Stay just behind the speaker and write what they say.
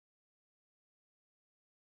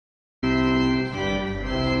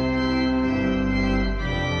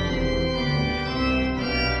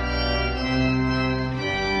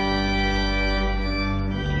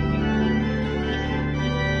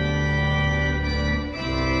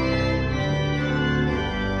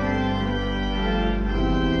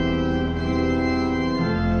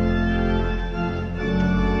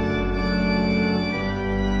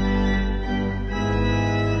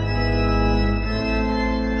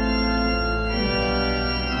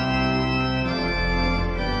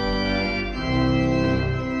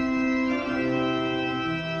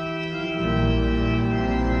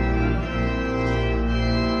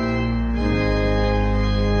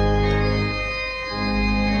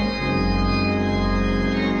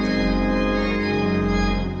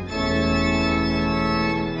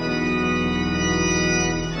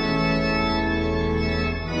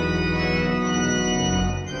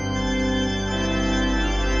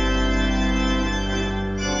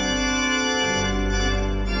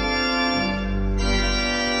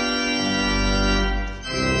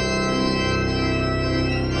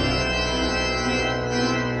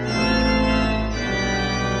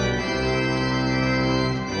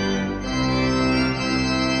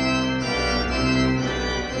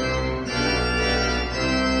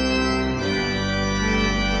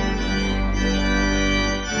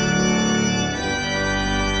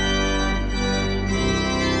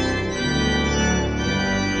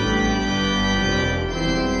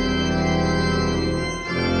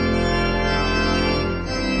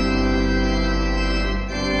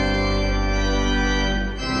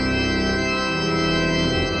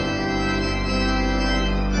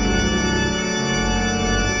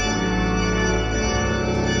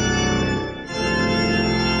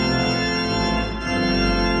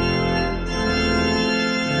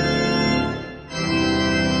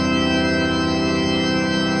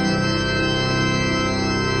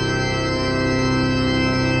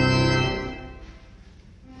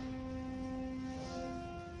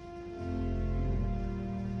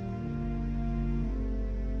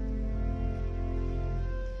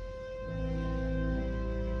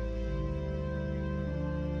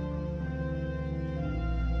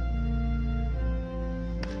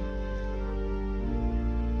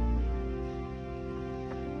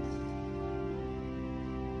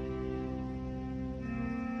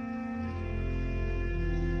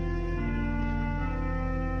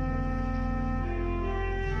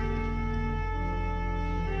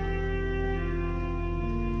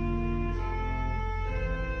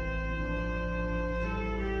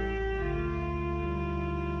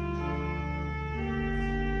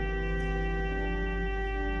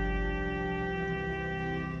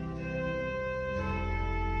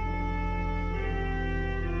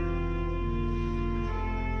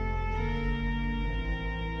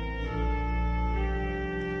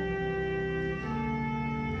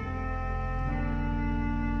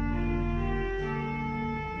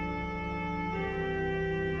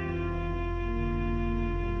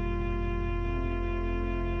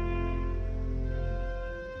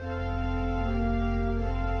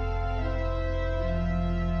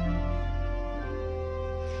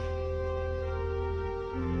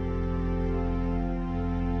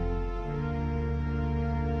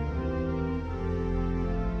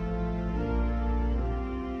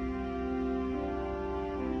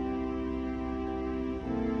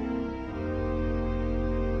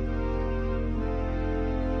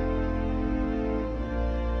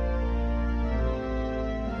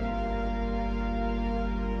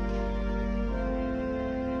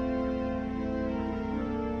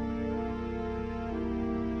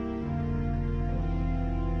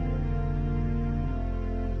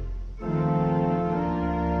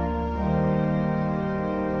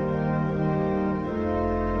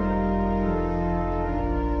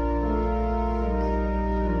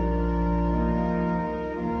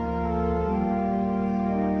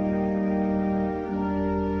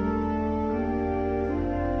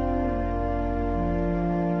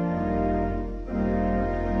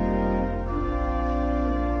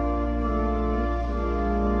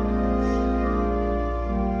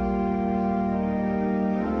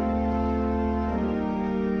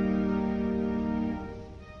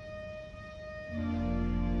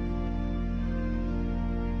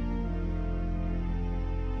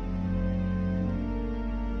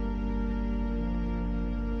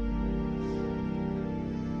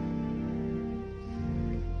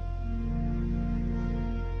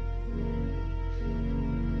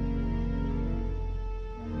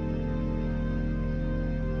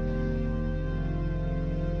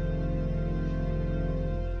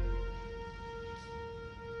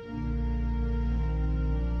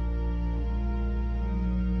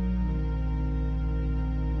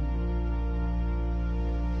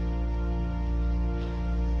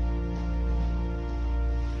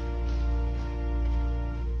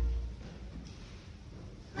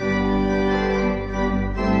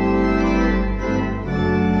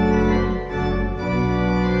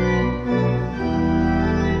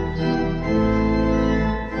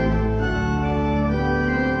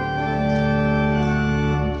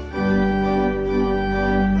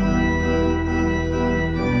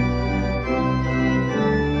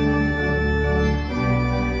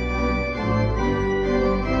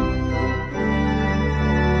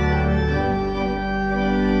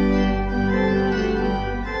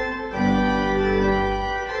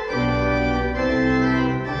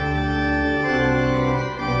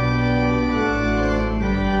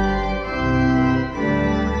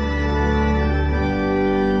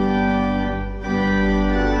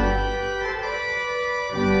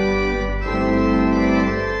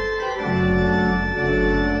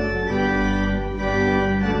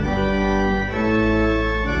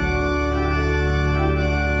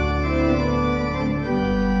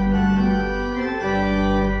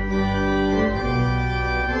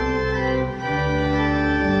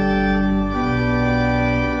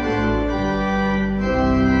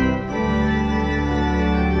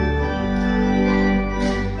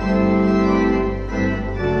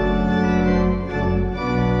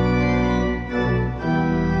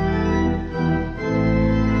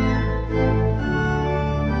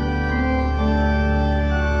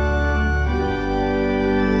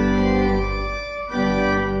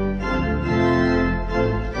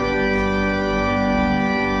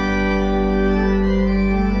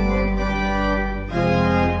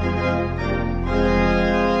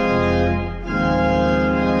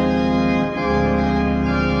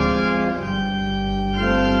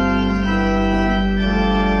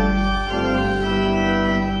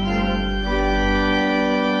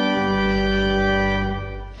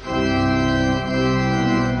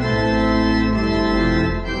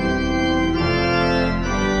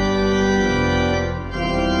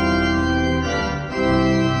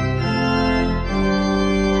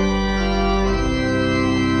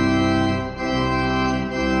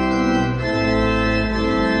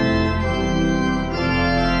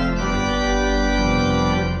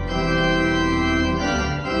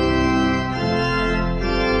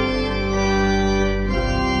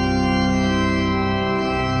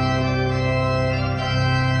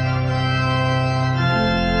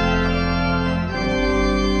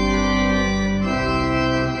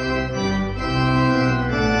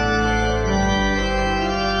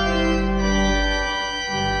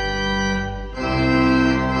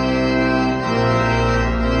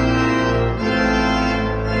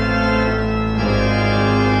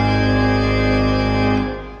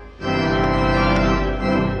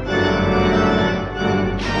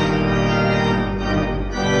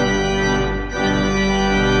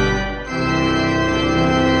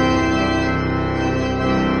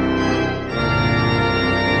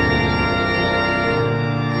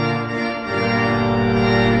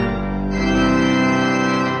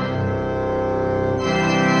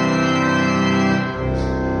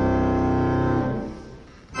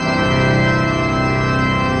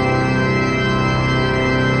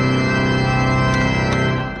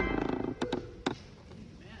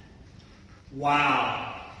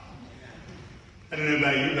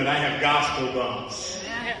about you, but I have gospel bumps.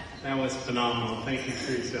 That was phenomenal. Thank you,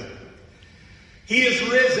 Teresa. He is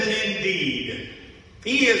risen indeed.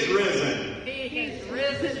 He is risen. He is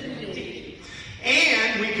risen indeed.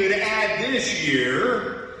 And we could add this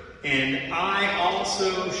year, and I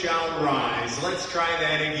also shall rise. Let's try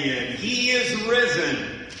that again. He is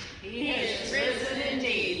risen. He is risen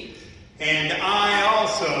indeed. And I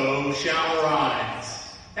also shall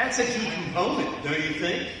rise. That's a key component, don't you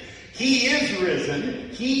think? He is risen.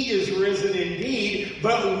 He is risen indeed.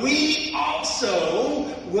 But we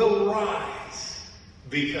also will rise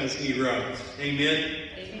because he rose. Amen?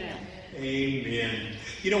 Amen. Amen.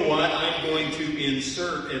 You know what? I'm going to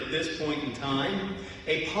insert at this point in time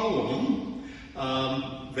a poem.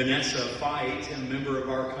 Vanessa Fight, a member of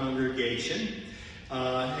our congregation,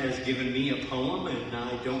 has given me a poem, and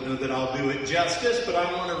I don't know that I'll do it justice, but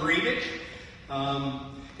I want to read it.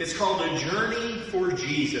 It's called A Journey for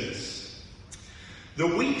Jesus. The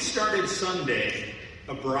week started Sunday,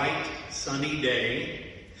 a bright, sunny day,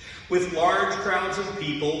 with large crowds of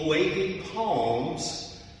people waving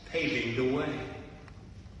palms, paving the way.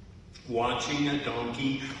 Watching a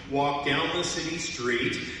donkey walk down the city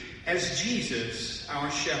street as Jesus, our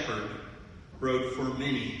shepherd, rode for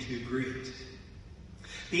many to greet.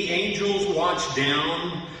 The angels watched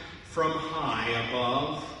down from high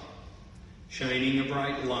above, shining a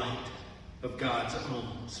bright light of God's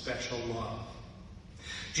own special love.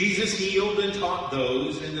 Jesus healed and taught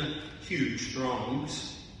those in the huge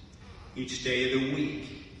throngs each day of the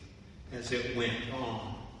week as it went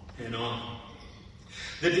on and on.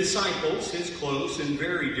 The disciples, his close and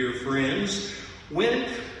very dear friends, went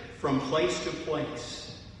from place to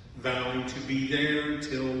place, vowing to be there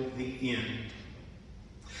till the end.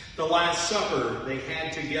 The Last Supper they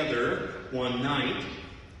had together one night,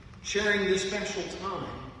 sharing the special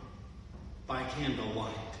time by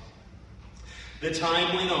candlelight. The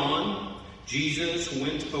time went on. Jesus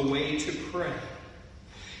went away to pray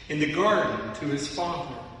in the garden to his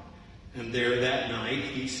Father, and there that night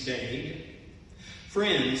he stayed.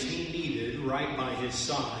 Friends he needed right by his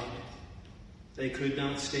side. They could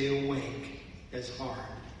not stay awake as hard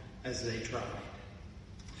as they tried.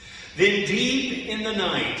 Then deep in the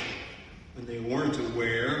night, when they weren't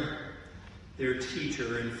aware, their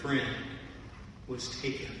teacher and friend was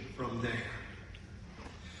taken from there.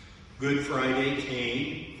 Good Friday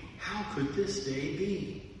came. How could this day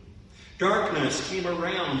be? Darkness came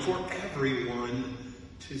around for everyone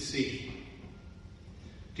to see.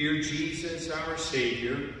 Dear Jesus, our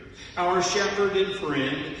Savior, our shepherd and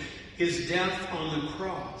friend, his death on the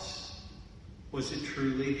cross, was it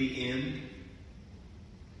truly the end?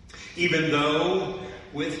 Even though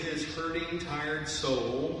with his hurting, tired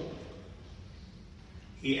soul,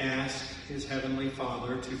 he asked his heavenly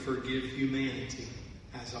Father to forgive humanity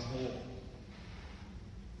as a whole.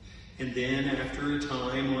 And then, after a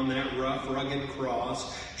time on that rough, rugged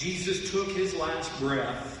cross, Jesus took his last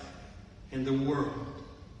breath, and the world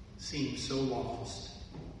seemed so lost.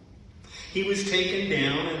 He was taken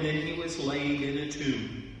down, and then he was laid in a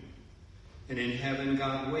tomb. And in heaven,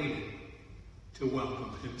 God waited to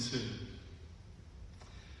welcome him soon.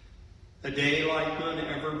 A day like none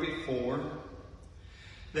ever before,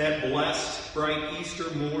 that blessed, bright Easter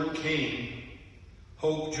morn came.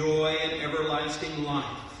 Hope, joy, and everlasting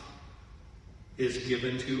life is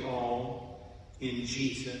given to all in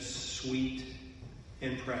Jesus' sweet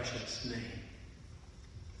and precious name.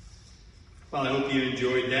 Well, I hope you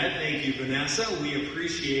enjoyed that. Thank you, Vanessa. We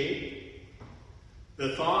appreciate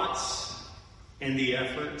the thoughts and the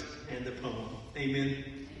effort and the poem. Amen.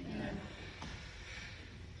 Amen.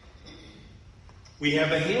 We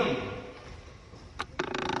have a hymn.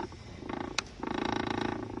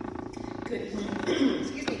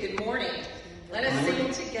 Good morning. Let us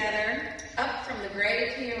sing together, Up from the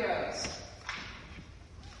Grave He Arose.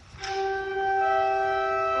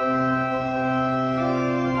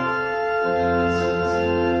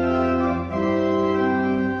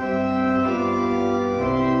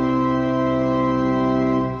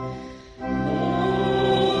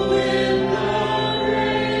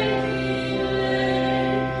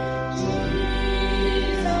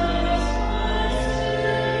 Jesus, my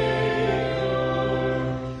Savior.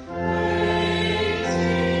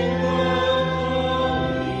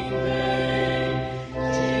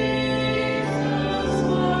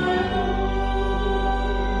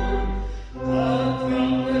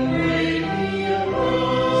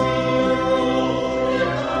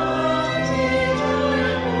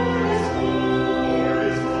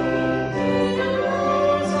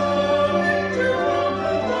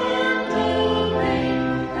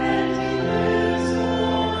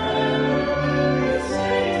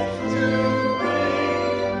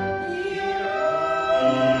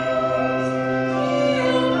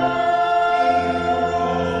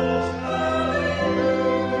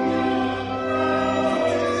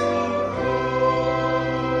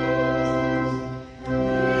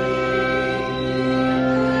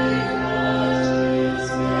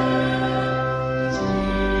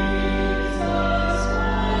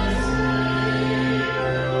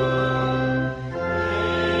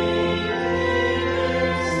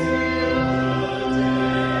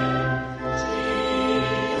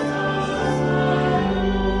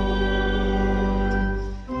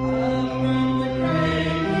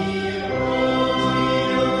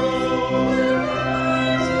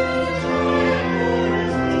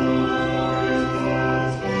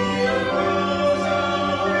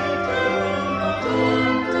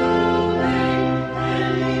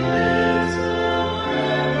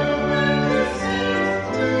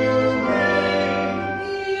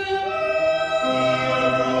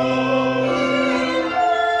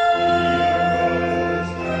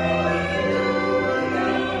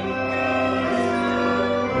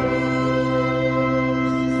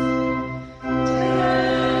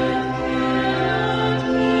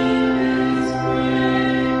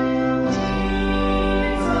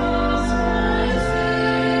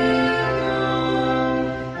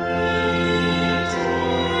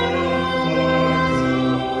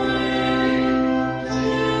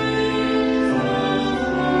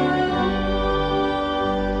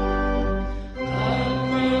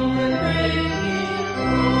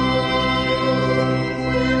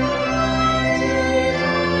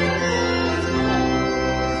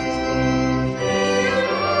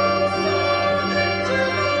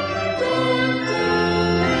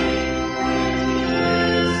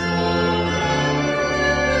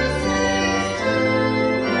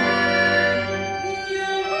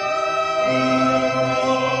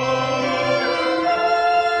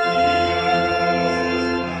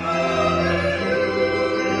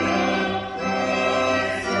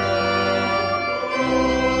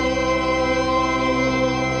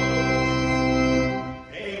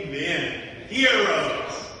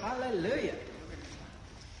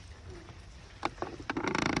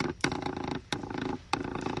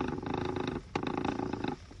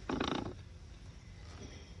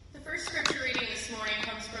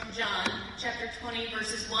 20,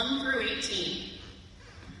 verses 1 through 18.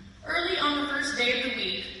 Early on the first day of the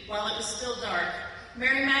week, while it was still dark,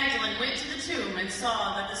 Mary Magdalene went to the tomb and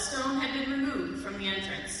saw that the stone had been removed from the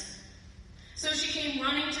entrance. So she came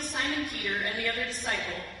running to Simon Peter and the other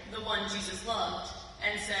disciple, the one Jesus loved,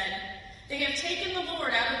 and said, "They have taken the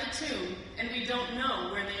Lord out of the tomb, and we don't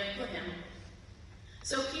know where they have put him."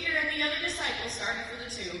 So Peter and the other disciple started for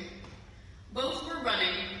the tomb. Both were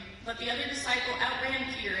running, but the other disciple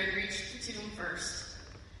outran Peter and reached the tomb first.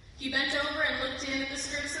 He bent over and looked in at the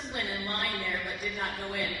strips of linen lying there, but did not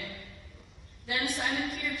go in. Then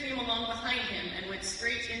Simon Peter came along behind him and went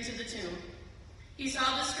straight into the tomb. He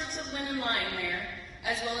saw the strips of linen lying there,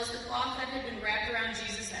 as well as the cloth that had been wrapped around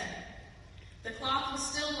Jesus' head. The cloth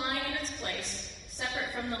was still lying in its place,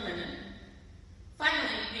 separate from the linen.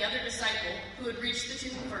 Finally, the other disciple, who had reached the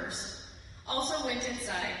tomb first, also went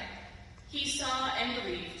inside. He saw and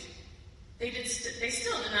believed. They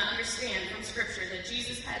still did not understand from Scripture that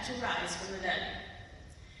Jesus had to rise from the dead.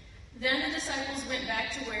 Then the disciples went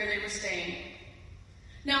back to where they were staying.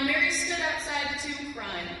 Now Mary stood outside the tomb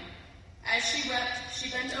crying. As she wept, she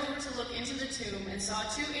bent over to look into the tomb and saw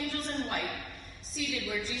two angels in white seated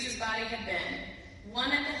where Jesus' body had been,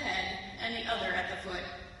 one at the head and the other at the foot.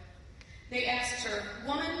 They asked her,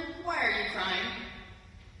 "Woman, why are you crying?"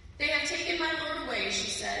 "They have taken my Lord away," she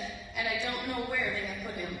said, "and I don't know where they have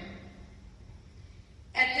put him."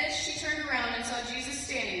 At this, she turned around and saw Jesus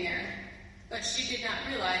standing there, but she did not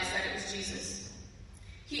realize that it was Jesus.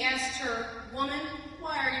 He asked her, "Woman,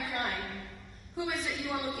 why are you crying? Who is it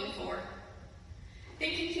you are looking for?"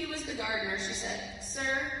 Thinking he was the gardener, she said,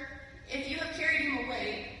 "Sir, if you have carried him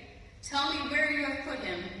away, tell me where you have put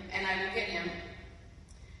him, and I will get him."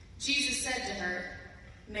 Jesus said to her,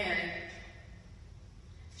 "Mary."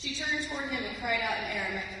 She turned toward him and cried out in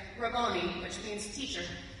Aramaic, "Rabboni," which means teacher.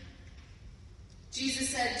 Jesus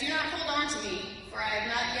said, "Do not hold on to me, for I have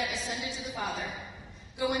not yet ascended to the Father.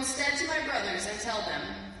 Go instead to my brothers and tell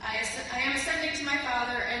them, I am ascending to my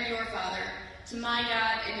Father and your Father, to my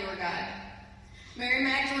God and your God." Mary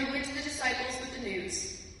Magdalene went to the disciples with the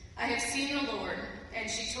news, "I have seen the Lord,"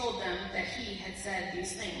 and she told them that he had said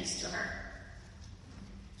these things to her.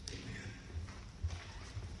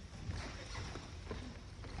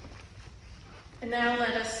 And now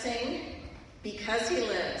let us sing, "Because He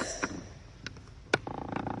Lives."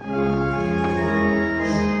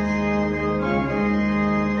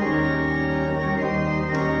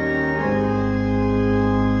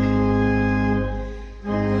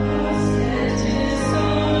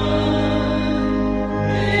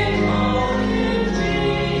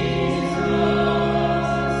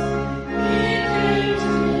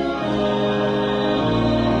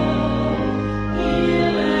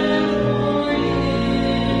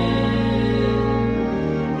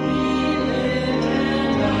 He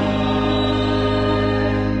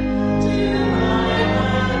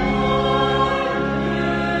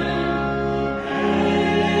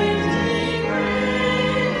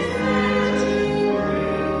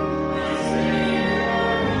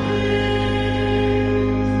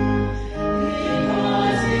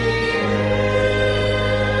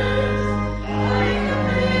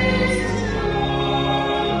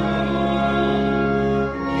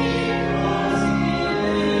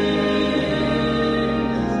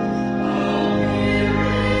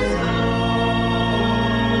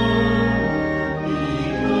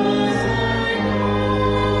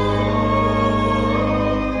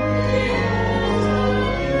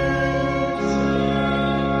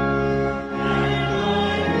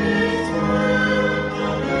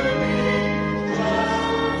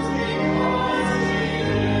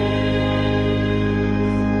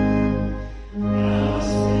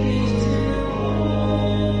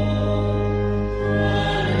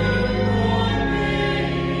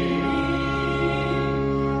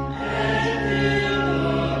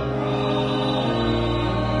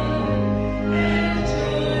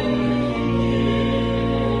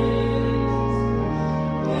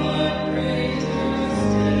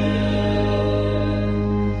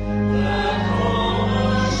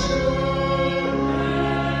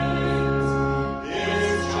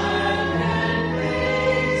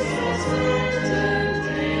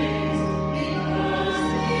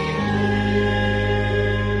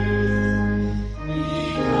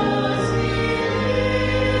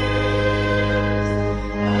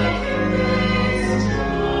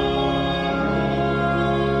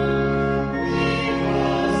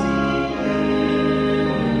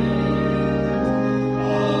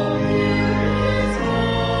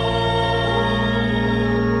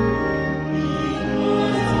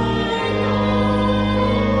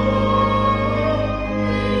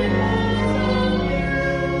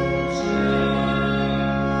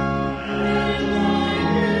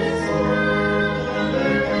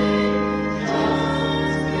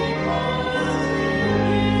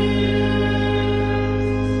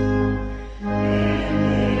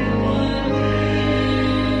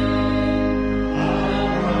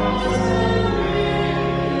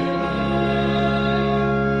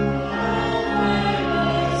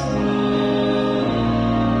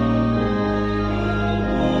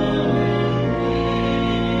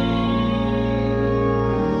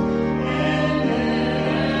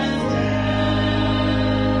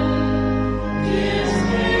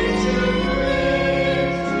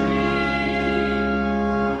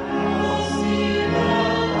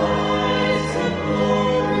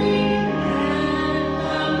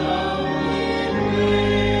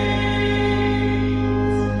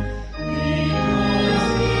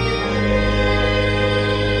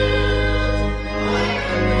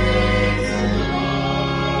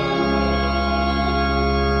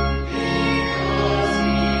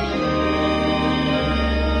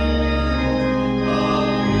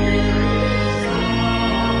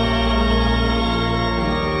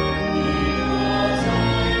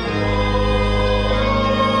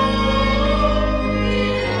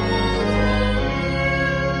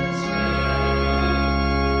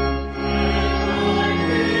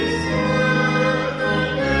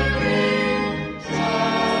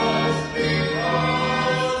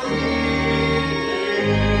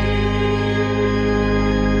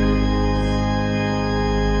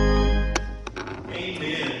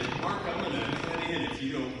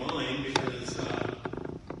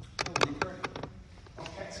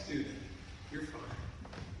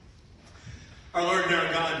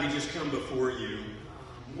just come before you.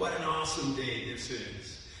 What an awesome day this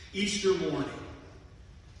is. Easter morning.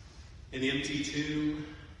 An empty tomb,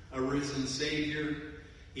 a risen Savior,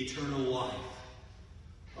 eternal life.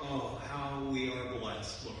 Oh, how we are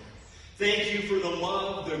blessed, Lord. Thank you for the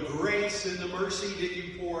love, the grace, and the mercy that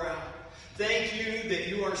you pour out. Thank you that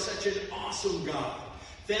you are such an awesome God.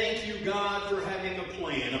 Thank you, God, for having a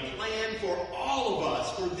plan for all of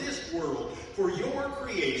us, for this world, for your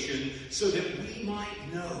creation, so that we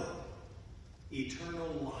might know eternal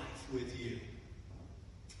life with you.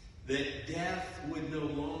 That death would no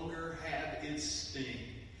longer have its sting.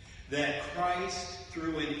 That Christ,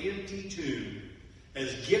 through an empty tomb,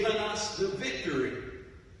 has given us the victory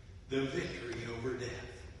over death.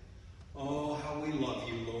 Oh, how we love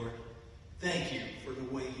you, Lord. Thank you for the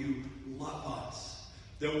way you love us,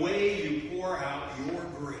 the way you pour out your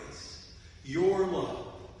grace, your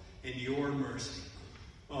love, and your mercy.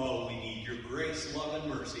 Oh, we need your grace, love,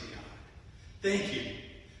 and mercy, God. Thank you.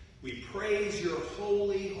 We praise your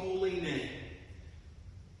holy, holy name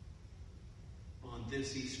on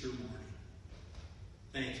this Easter morning.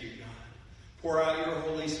 Thank you, God. Pour out your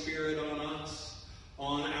Holy Spirit on us,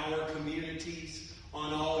 on our communities,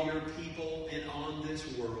 on all your people, and on this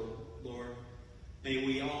world, Lord. May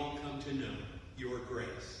we all come to know your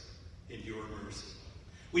grace and your mercy.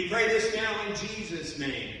 We pray this now in Jesus'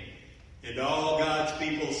 name. And all God's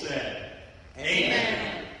people said,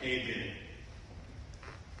 Amen. Amen.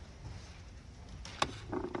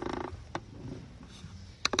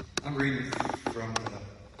 I'm reading from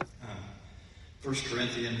 1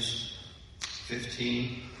 Corinthians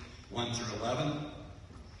 15, 1 through 11.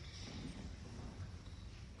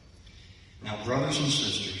 Now, brothers and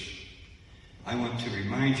sisters, I want to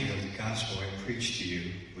remind you of the gospel I preached to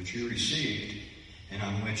you, which you received, and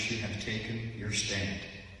on which you have taken your stand.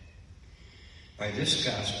 By this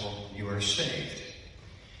gospel you are saved,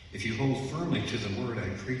 if you hold firmly to the word I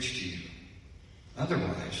preached to you.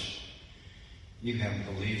 Otherwise, you have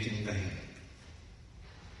believed in vain.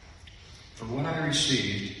 For what I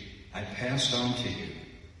received, I passed on to you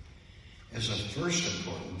as of first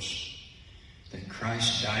importance, that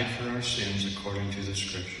Christ died for our sins according to the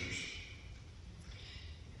Scriptures,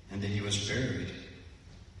 and that he was buried,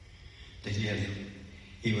 that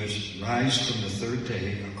he was raised from the third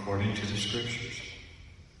day according to the Scriptures,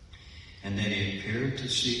 and that he appeared to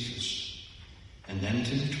Cephas, and then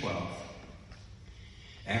to the 12.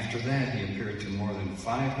 After that, he appeared to more than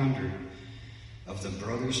 500 of the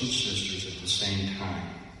brothers and sisters at the same time,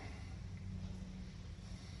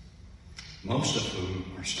 most of whom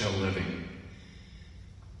are still living,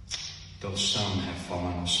 though some have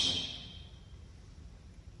fallen asleep.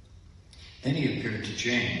 Then he appeared to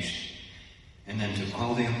James, and then to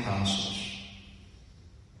all the apostles.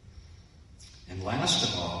 And last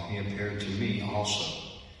of all, he appeared to me also,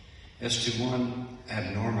 as to one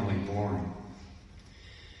abnormally born.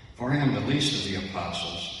 For I am the least of the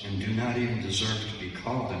apostles, and do not even deserve to be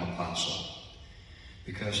called an apostle,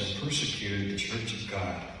 because I persecuted the church of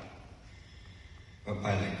God. But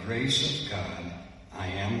by the grace of God, I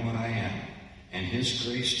am what I am, and his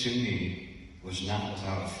grace to me was not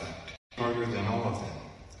without effect. Harder than all of them,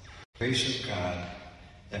 the grace of God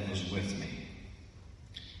that was with me.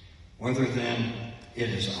 Whether then it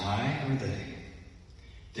is I or they,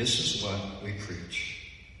 this is what we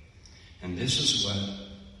preach, and this is what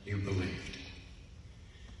you believed.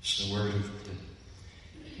 It's the word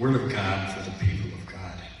of God for the people of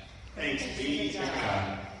God. Thanks be to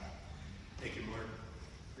God. Thank you, Mark.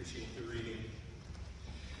 Appreciate the reading.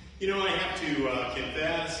 You know, I have to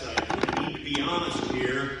confess, I need to be honest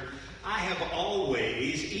here. I have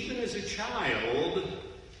always, even as a child,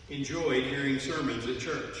 enjoyed hearing sermons at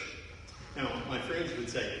church. Now, my friends would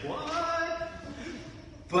say, what?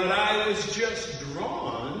 But I was just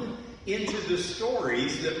drawn into the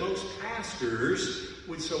stories that most pastors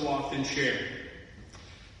would so often share.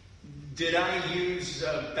 Did I use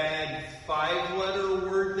a bad 5-letter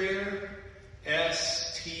word there?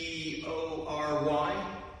 S-T-O-R-Y?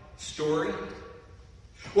 Story?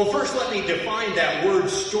 Well, first let me define that word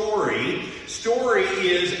story. Story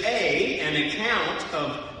is A, an account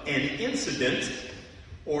of an incident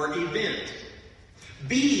or event.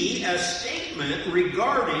 B, a statement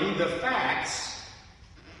regarding the facts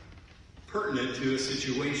pertinent to a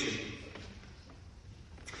situation.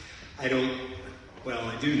 I do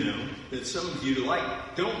know that some of you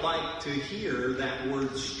don't like to hear that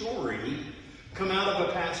word story come out of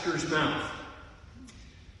a pastor's mouth.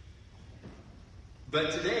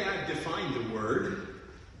 But today I've defined the word,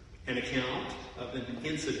 an account of an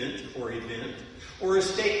incident or event, or a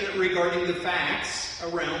statement regarding the facts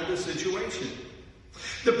around the situation.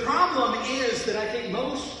 The problem is that I think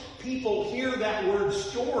most people hear that word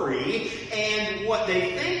story, and what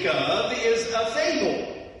they think of is a fable.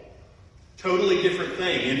 Totally different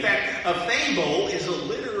thing. In fact, a fable is a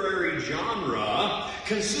literary genre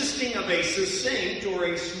consisting of a succinct or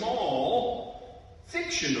a small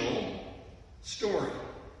fictional story.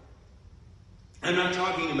 I'm not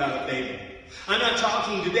talking about a fable. I'm not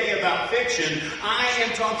talking today about fiction. I am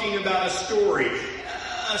talking about a story.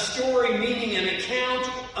 A story meaning an account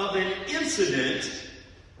of an incident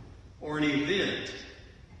or an event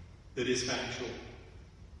that is factual.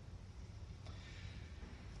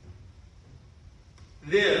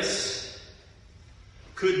 This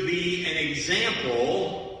could be an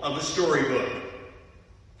example of a storybook.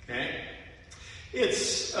 Okay?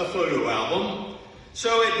 It's a photo album,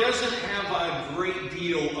 so it doesn't have a great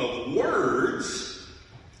deal of words.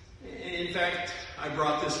 In fact, I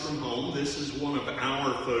brought this from home. This is one of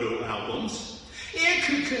our photo albums. It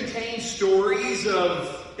could contain stories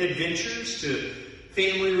of adventures to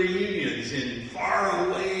family reunions in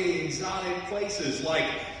faraway, exotic places like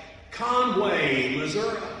Conway,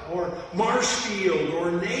 Missouri, or Marshfield,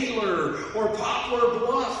 or Naylor, or Poplar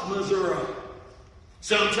Bluff, Missouri.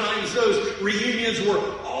 Sometimes those reunions were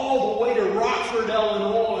all the way to Rockford,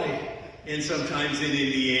 Illinois, and sometimes in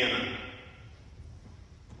Indiana.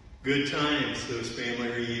 Good times, those family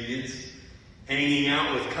reunions. Hanging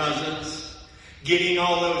out with cousins, getting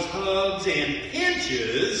all those hugs and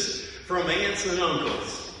pinches from aunts and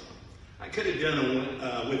uncles. I could have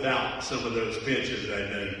done without some of those pinches, I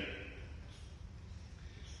think.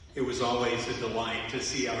 It was always a delight to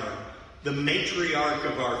see the matriarch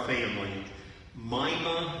of our family,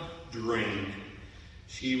 Mima Drain.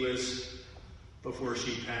 She was, before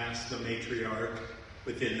she passed, the matriarch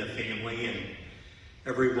within the family, and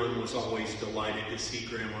everyone was always delighted to see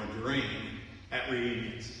Grandma Drain at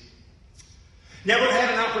reunions. Never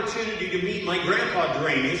had an opportunity to meet my Grandpa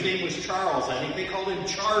Drain. His name was Charles. I think they called him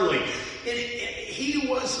Charlie. He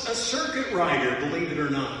was a circuit rider, believe it or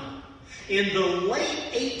not. In the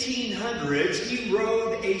late 1800s, he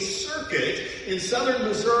rode a circuit in southern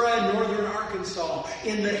Missouri and northern Arkansas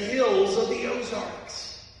in the hills of the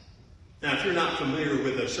Ozarks. Now, if you're not familiar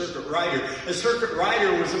with a circuit rider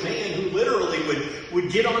was a man who literally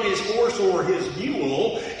would get on his horse or his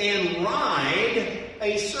mule and ride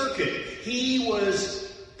a circuit. He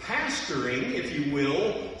was pastoring, if you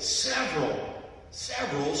will, several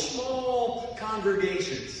small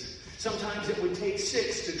congregations. Sometimes it would take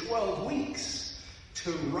 6 to 12 weeks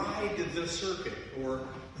to ride the circuit or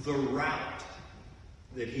the route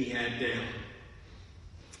that he had down.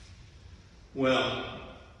 Well,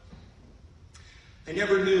 I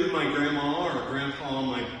never knew my grandma or grandpa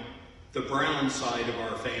on the Brown side of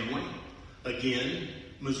our family. Again,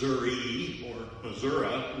 Missouri or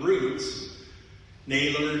Missouri roots.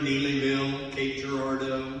 Naylor, Neelyville, Cape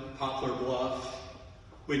Girardeau, Poplar Bluff,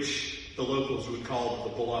 which the locals would call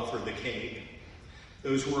the Bluff or the Cape.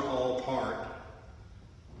 Those were all part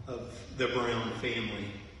of the Brown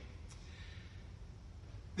family.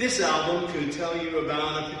 This album could tell you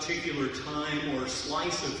about a particular time or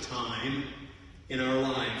slice of time in our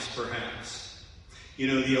lives, perhaps. You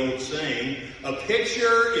know the old saying, a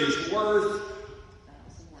picture is worth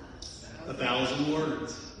 1,000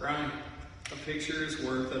 words, right? A picture is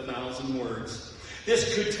worth 1,000 words.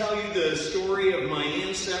 This could tell you the story of my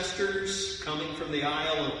ancestors coming from the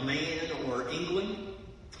Isle of Man or England.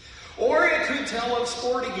 Or it could tell of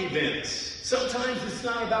sporting events. Sometimes it's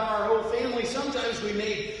not about our whole family. Sometimes we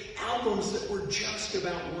made albums that were just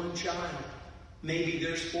about one child. Maybe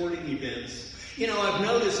they're sporting events. You know, I've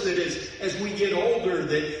noticed that as we get older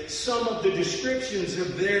that some of the descriptions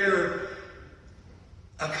of their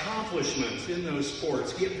accomplishments in those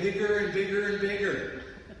sports get bigger and bigger and bigger.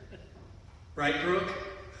 Right, Brooke?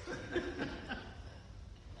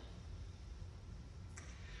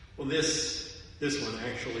 Well, this one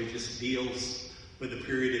actually just deals with a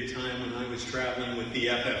period of time when I was traveling with the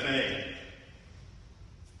FFA.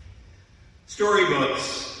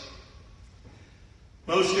 Storybooks.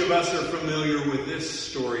 Most of us are familiar with this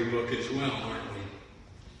storybook as well, aren't we?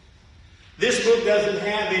 This book doesn't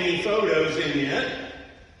have any photos in it.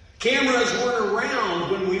 Cameras weren't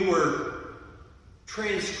around when we were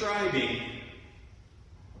transcribing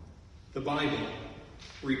the Bible,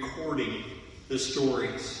 recording the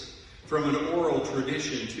stories from an oral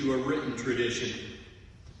tradition to a written tradition.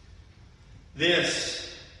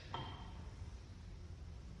 This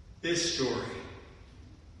story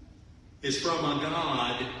is from a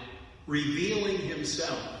God revealing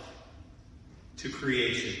himself to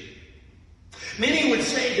creation. Many would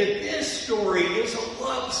say that this story is a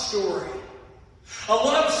love story. A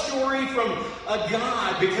love story from a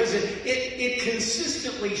God because it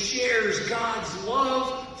consistently shares God's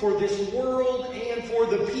love for this world and for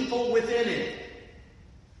the people within it.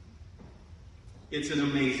 It's an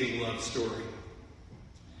amazing love story.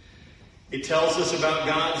 It tells us about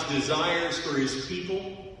God's desires for his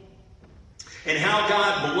people and how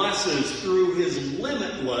God blesses through his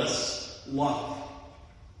limitless love.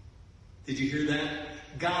 Did you hear that?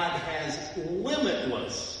 God has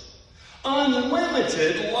limitless,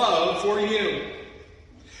 unlimited love for you.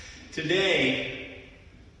 Today,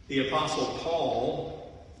 the Apostle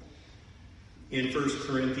Paul in 1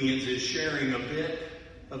 Corinthians is sharing a bit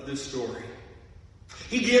of this story.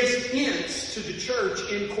 He gives hints to the church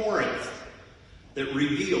in Corinth that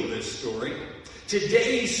reveal this story.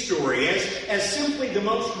 Today's story as simply the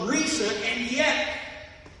most recent and yet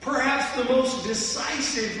perhaps the most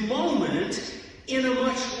decisive moment in a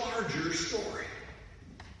much larger story.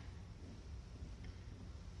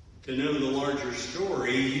 To know the larger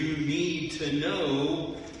story, you need to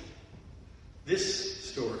know this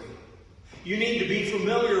story. You need to be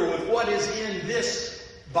familiar with what is in this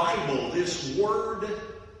Bible, this Word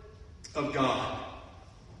of God.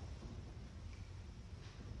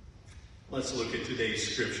 Let's look at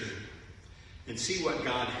today's scripture and see what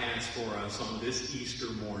God has for us on this Easter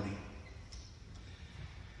morning.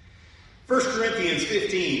 1 Corinthians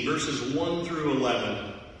 15, verses 1 through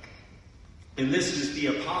 11. And this is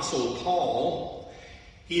the Apostle Paul.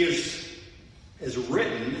 He has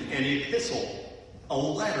written an epistle, a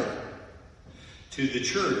letter to the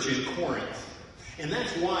church in Corinth. And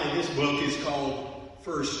that's why this book is called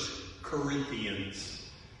 1 Corinthians,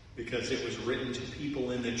 because it was written to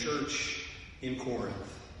people in the church in Corinth.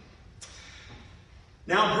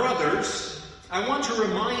 Now, brothers, I want to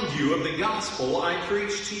remind you of the gospel I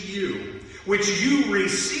preached to you, which you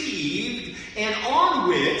received and on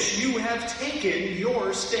which you have taken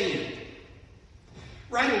your stand.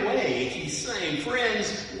 Right away, he's saying,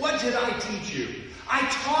 friends, what did I teach you? I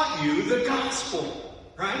taught you the gospel,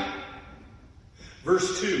 right?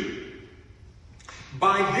 Verse 2.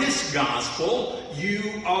 By this gospel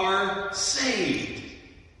you are saved,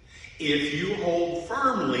 if you hold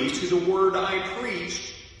firmly to the word I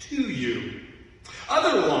preached to you.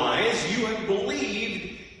 Otherwise, you have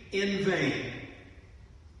believed in vain.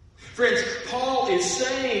 Friends, Paul is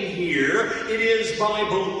saying here, it is by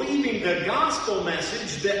believing the gospel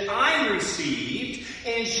message that I received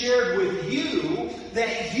and shared with you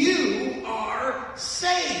that you are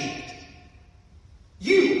saved.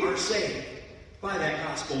 You are saved by that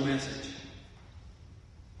gospel message.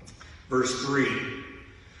 Verse 3.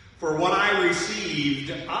 For what I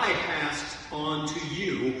received, I passed on to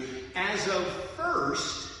you as of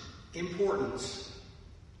first importance.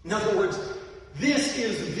 In other words, this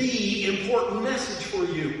is the important message for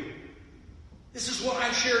you. This is what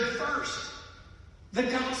I shared first. The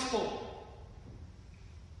gospel.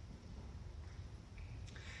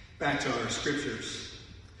 Back to our scriptures.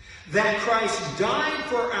 That Christ died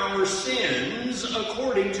for our sins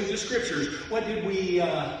according to the scriptures. What did we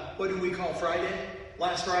call Friday?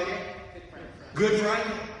 Last Friday? Good Friday.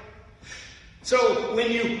 So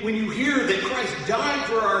when you hear that Christ died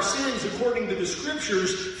for our sins according to the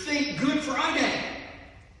scriptures, think Good Friday.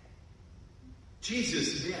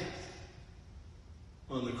 Jesus' death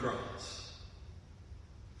on the cross.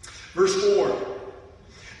 Verse 4.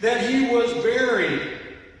 That he was buried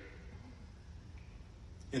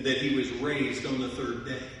and that he was raised on the third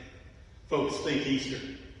day. Folks, think Easter.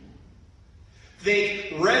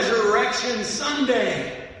 Think Resurrection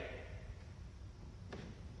Sunday.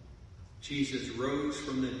 Jesus rose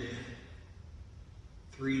from the dead.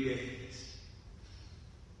 3 days.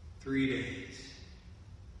 3 days.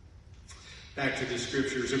 Back to the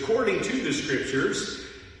scriptures. According to the scriptures,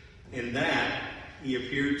 in that he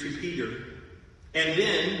appeared to Peter, and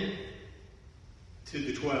then to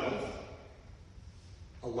the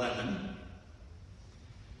 11,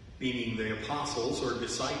 meaning the apostles or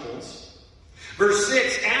disciples. Verse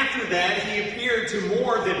 6, after that he appeared to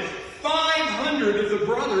more than 500 of the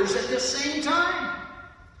brothers at the same time,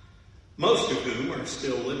 most of whom are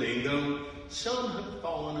still living, though some have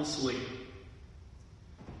fallen asleep.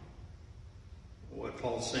 What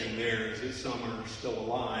Paul's saying there is that some are still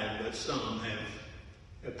alive, but some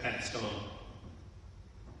have passed on.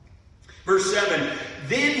 Verse 7,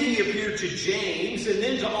 then he appeared to James, and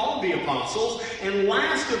then to all the apostles, and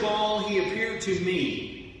last of all he appeared to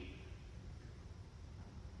me.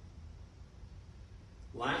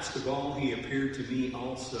 Last of all he appeared to me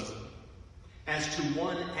also, as to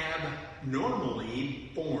one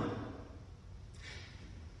abnormally born.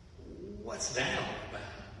 What's that all about?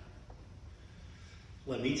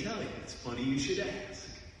 Let me tell you, it's funny you should ask.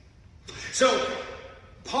 So,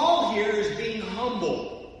 Paul here is being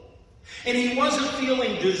humble. And he wasn't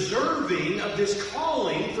feeling deserving of this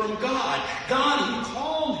calling from God. God who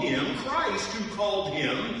called him, Christ who called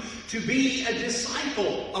him to be a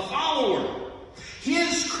disciple, a follower.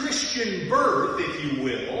 His Christian birth, if you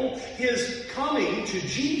will, his coming to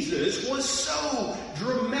Jesus was so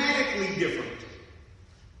dramatically different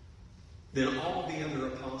than all the other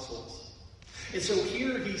apostles. And so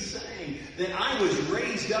here he's saying that I was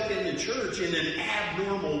raised up in the church in an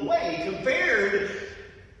abnormal way compared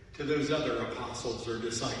to those other apostles or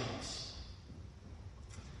disciples.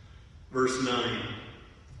 Verse 9.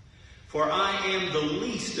 For I am the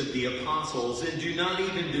least of the apostles and do not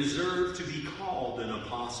even deserve to be called an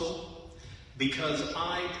apostle because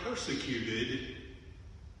I persecuted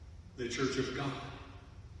the church of God.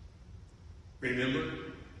 Remember?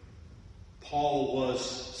 Paul was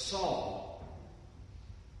Saul,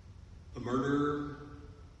 a murderer,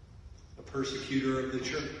 a persecutor of the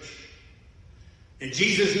church. And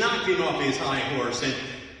Jesus knocked him off his high horse,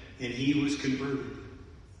 and he was converted.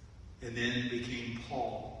 And then became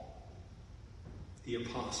Paul, the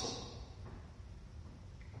apostle.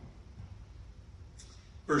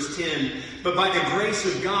 Verse 10, but by the grace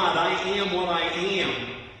of God I am what I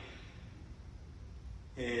am.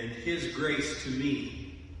 And his grace to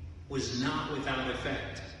me was not without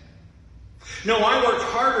effect. No, I worked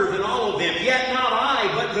harder than all of them, yet not I,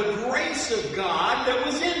 but the grace of God that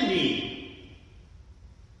was in me.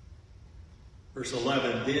 Verse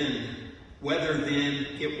 11, then, whether then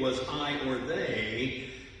it was I or they,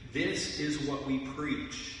 this is what we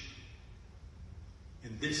preach,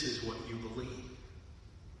 and this is what you believe.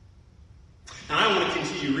 Now, I want to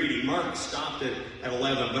continue reading. Mark stopped at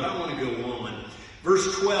 11, but I want to go on.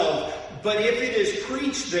 Verse 12, but if it is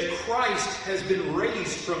preached that Christ has been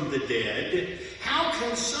raised from the dead, how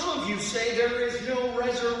can some of you say there is no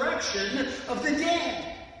resurrection of the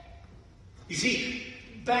dead? You see,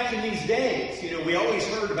 back in these days, we always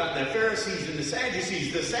heard about the Pharisees and the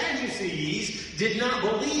Sadducees. The Sadducees did not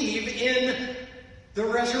believe in the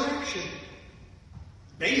resurrection.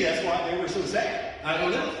 Maybe that's why they were so sad. I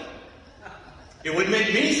don't know. It would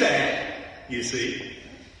make me sad, you see.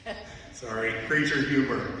 Sorry, preacher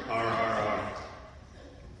humor.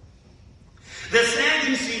 The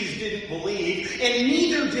Sadducees didn't believe, and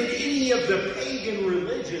neither did any of the pagan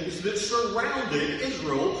religions that surrounded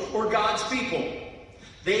Israel or God's people.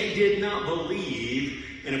 They did not believe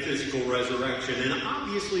in a physical resurrection. And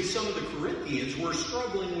obviously some of the Corinthians were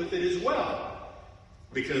struggling with it as well,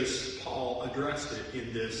 because Paul addressed it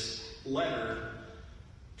in this letter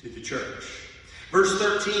to the church. Verse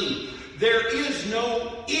 13, there is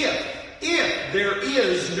no if there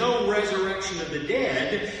is no resurrection of the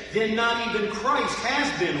dead, then not even Christ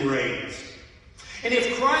has been raised. And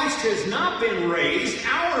if Christ has not been raised,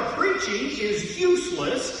 our preaching is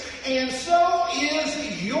useless, and so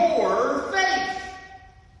is your faith.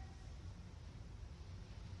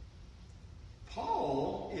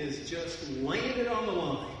 Paul is just laying it on the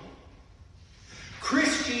line.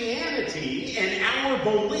 Christianity and our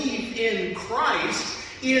belief in Christ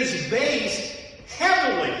is based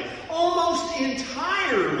heavily, almost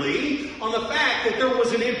entirely, on the fact that there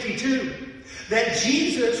was an empty tomb. That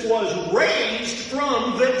Jesus was raised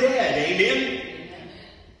from the dead. Amen?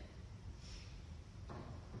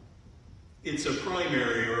 It's a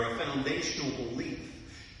primary or a foundational belief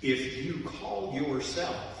if you call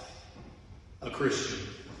yourself a Christian.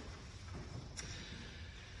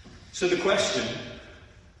 So the question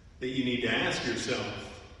that you need to ask yourself,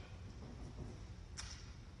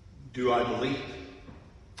 do I believe?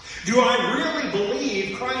 Do I really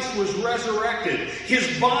believe Christ was resurrected?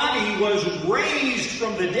 His body was raised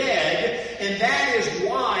from the dead, and that is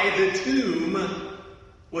why the tomb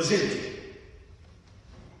was empty.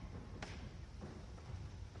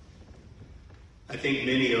 I think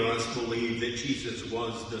many of us believe that Jesus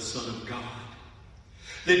was the Son of God.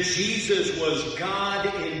 That Jesus was God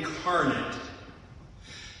incarnate.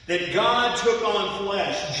 That God took on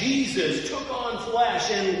flesh. Jesus took on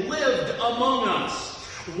flesh and lived among us.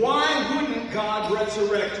 Why wouldn't God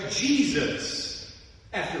resurrect Jesus?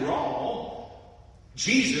 After all,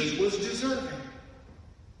 Jesus was deserving.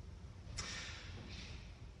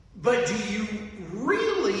 But do you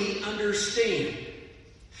really understand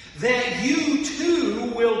that you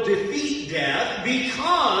too will defeat death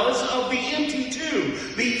because of the empty tomb?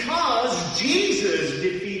 Because Jesus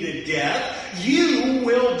defeated death, you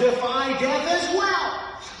will defy death as well.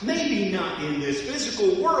 Maybe not in this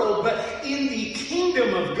physical world, but in the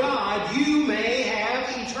kingdom of God, you may have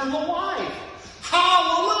eternal life.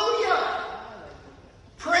 Hallelujah!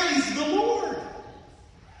 Praise the Lord!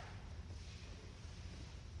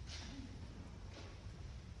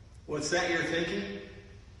 What's that you're thinking?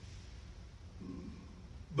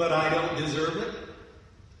 But I don't deserve it?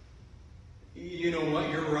 You know what?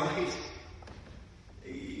 You're right.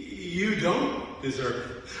 You don't deserve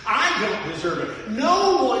it. I don't deserve it.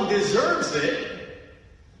 No one deserves it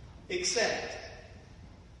except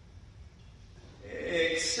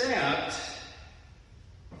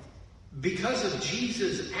because of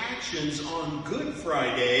Jesus' actions on Good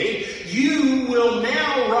Friday, you will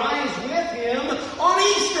now rise with him on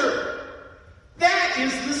Easter. That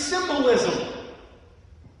is the symbolism.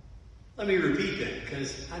 Let me repeat that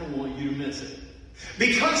because I don't want you to miss it.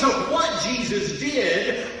 Because of what Jesus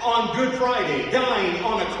did on Good Friday, dying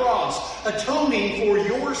on a cross, atoning for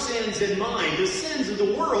your sins and mine, the sins of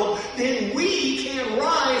the world, then we can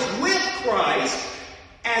rise with Christ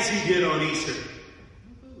as he did on Easter.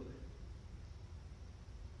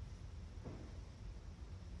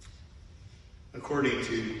 According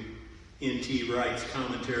to N.T. Wright's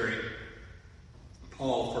commentary,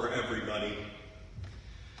 Paul for Everybody,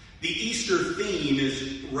 the Easter theme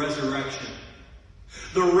is resurrection.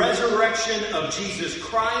 The resurrection of Jesus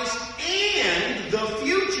Christ and the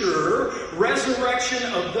future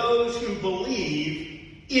resurrection of those who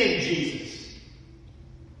believe in Jesus.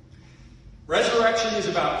 Resurrection is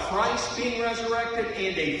about Christ being resurrected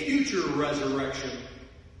and a future resurrection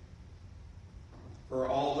for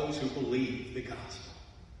all those who believe the gospel.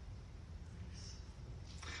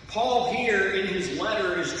 Paul here in his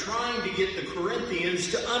letter is trying to get the Corinthians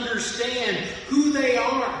to understand who they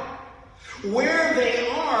are, where they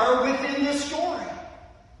are within the story.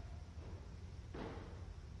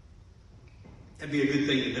 That'd be a good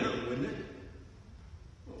thing to know, wouldn't it?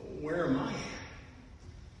 Where am I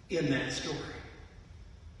in that story?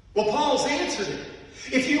 Well, Paul's answered it.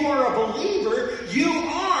 If you are a believer, you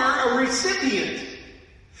are a recipient.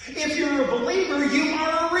 If you're a believer, you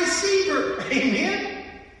are a receiver. Amen?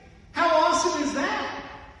 How awesome is that?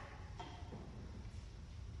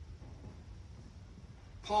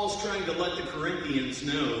 Paul's trying to let the Corinthians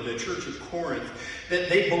know, the church of Corinth, that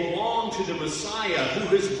they belong to the Messiah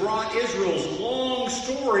who has brought Israel's long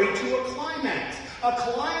story to a climax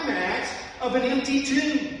of an empty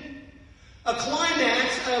tomb, a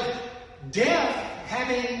climax of death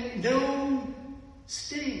having no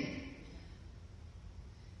sting.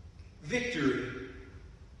 Victory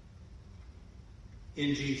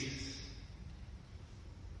in Jesus.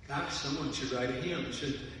 Gosh, someone should write a hymn,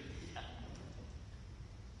 shouldn't they?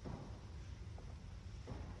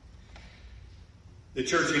 The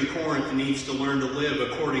church in Corinth needs to learn to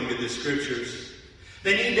live according to the Scriptures.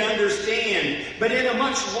 They need to understand, but in a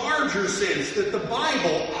much larger sense, that the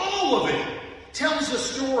Bible, all of it, tells a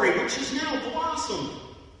story which has now blossomed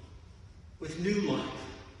with new life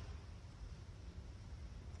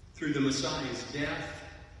through the Messiah's death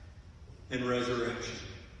and resurrection.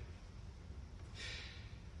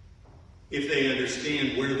 If they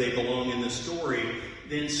understand where they belong in the story,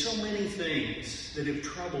 then so many things that have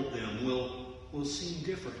troubled them will seem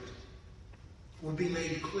different, will be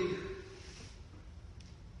made clear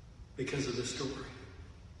because of the story.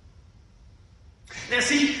 Now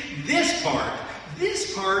see, this part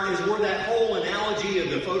is where that whole analogy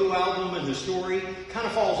of the photo album and the story kind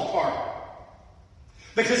of falls apart.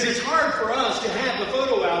 Because it's hard for us to have a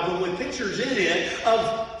photo album with pictures in it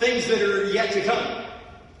of things that are yet to come.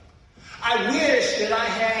 I wish that I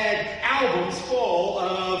had albums full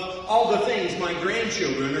of all the things my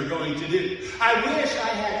grandchildren are going to do. I wish I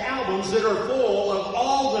had albums that are full of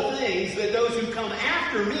all the things that those who come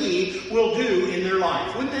after me will do in their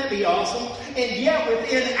life. Wouldn't that be awesome? And yet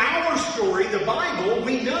within our story, the Bible,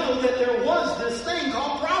 we know that there was this thing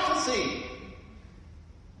called prophecy.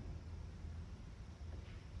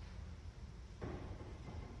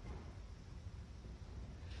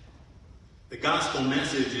 The gospel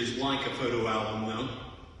message is like a photo album, though.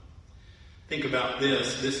 Think about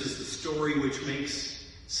this. This is the story which makes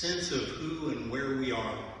sense of who and where we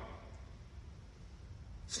are.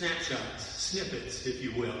 Snapshots, snippets, if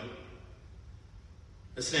you will.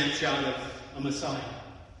 A snapshot of a Messiah,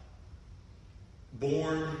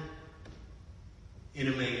 born in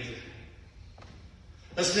a manger.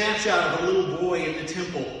 A snapshot of a little boy in the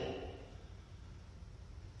temple.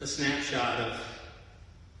 A snapshot of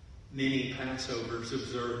many Passovers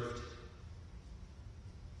observed.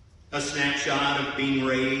 A snapshot of being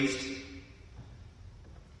raised.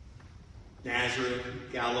 Nazareth,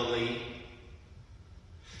 Galilee.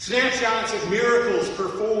 Snapshots of miracles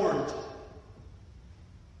performed.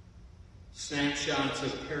 Snapshots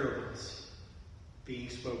of parables being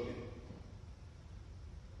spoken.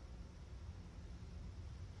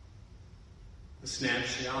 A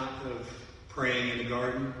snapshot of praying in the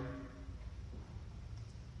garden.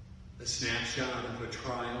 A snapshot of a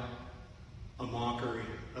trial, a mockery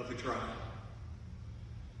of a trial.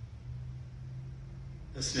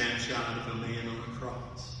 A snapshot of a man on a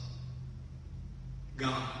cross.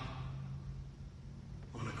 God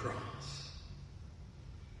on a cross.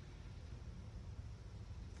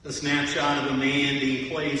 A snapshot of a man being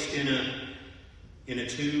placed in a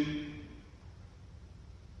tomb.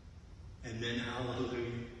 And then,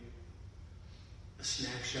 hallelujah, a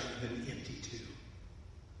snapshot of an empty tomb.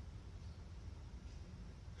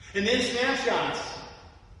 And then snapshots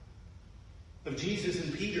of Jesus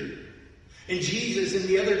and Peter, and Jesus and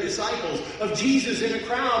the other disciples, of Jesus in a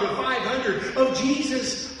crowd of 500, of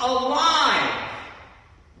Jesus alive.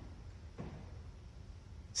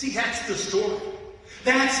 See, that's the story.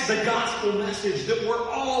 That's the gospel message that we're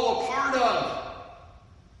all a part of.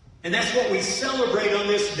 And that's what we celebrate on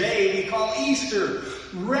this day we call Easter,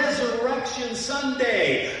 Resurrection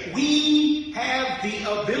Sunday. We have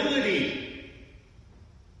the ability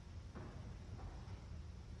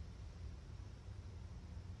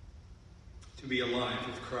to be alive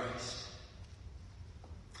with Christ.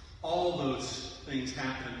 All those things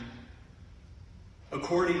happened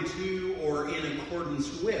according to or in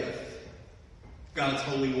accordance with God's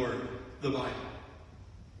holy word, the Bible.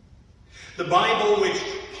 The Bible which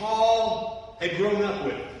Paul had grown up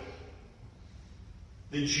with.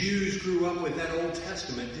 The Jews grew up with that Old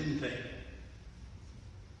Testament, didn't they?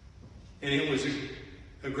 And it was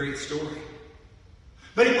a great story.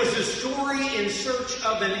 But it was a story in search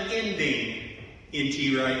of an ending,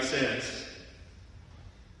 N.T. Wright says.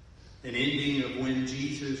 An ending of when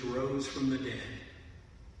Jesus rose from the dead.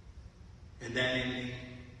 And that ending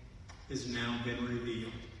has now been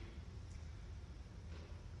revealed.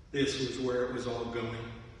 This was where it was all going.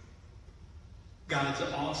 God's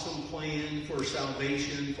awesome plan for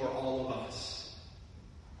salvation for all of us.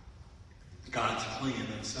 God's plan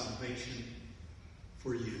of salvation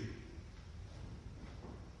for you.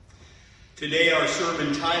 Today our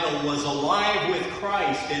sermon title was Alive with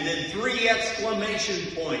Christ, and then 3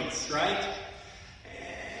 exclamation points, right?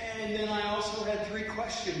 And then I also had 3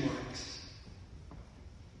 question marks.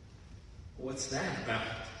 What's that about?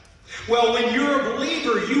 Well, when you're a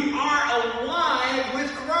believer, you are alive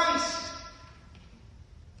with Christ.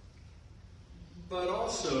 But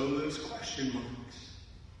also those question marks.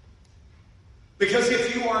 Because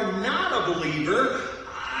if you are not a believer,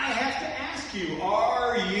 I have to ask you,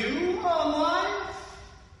 are you alive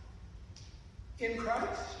in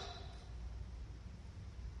Christ?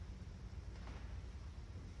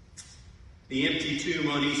 The empty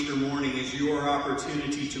tomb on Easter morning is your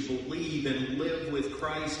opportunity to believe and live with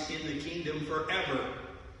Christ in the kingdom forever.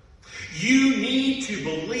 You need to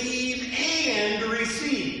believe and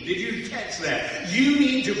receive. Did you catch that? You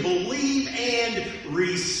need to believe and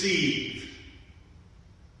receive.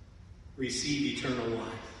 Receive eternal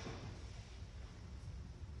life.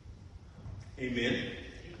 Amen.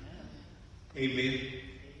 Amen.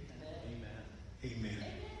 Amen.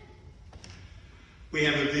 We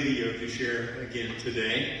have a video to share again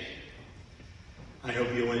today. I hope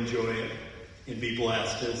you'll enjoy it and be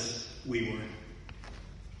blessed as we were.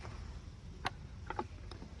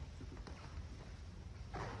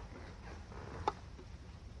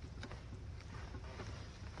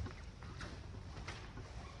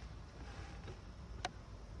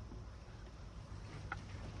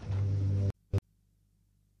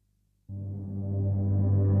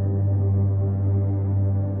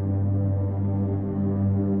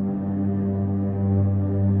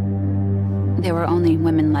 There were only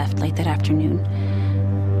women left late that afternoon,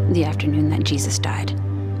 the afternoon that Jesus died.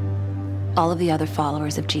 All of the other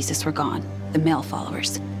followers of Jesus were gone, the male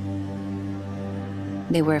followers.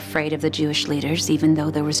 They were afraid of the Jewish leaders, even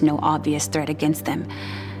though there was no obvious threat against them.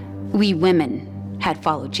 We women had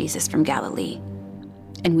followed Jesus from Galilee,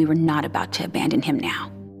 and we were not about to abandon him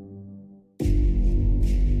now.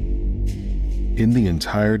 In the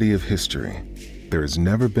entirety of history, there has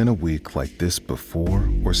never been a week like this before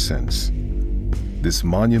or since. This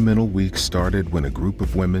monumental week started when a group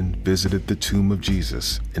of women visited the tomb of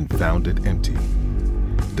Jesus and found it empty.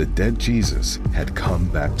 The dead Jesus had come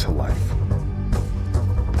back to life.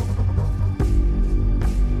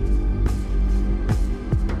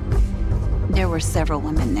 There were several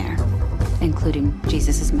women there, including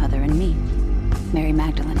Jesus' mother and me, Mary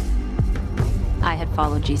Magdalene. I had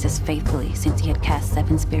followed Jesus faithfully since he had cast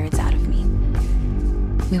 7 spirits out of me.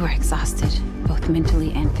 We were exhausted, both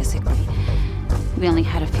mentally and physically. We only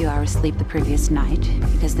had a few hours sleep the previous night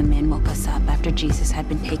because the men woke us up after Jesus had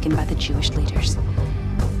been taken by the Jewish leaders.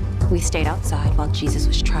 We stayed outside while Jesus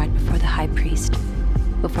was tried before the high priest,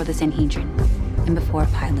 before the Sanhedrin, and before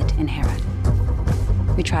Pilate and Herod.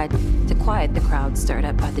 We tried to quiet the crowd stirred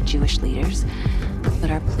up by the Jewish leaders,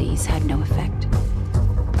 but our pleas had no effect.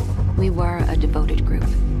 We were a devoted group,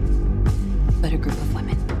 but a group of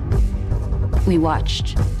women. We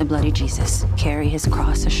watched the bloody Jesus carry his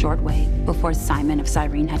cross a short way before Simon of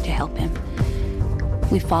Cyrene had to help him.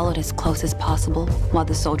 We followed as close as possible while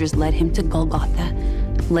the soldiers led him to Golgotha,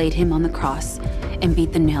 laid him on the cross, and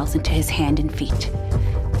beat the nails into his hand and feet.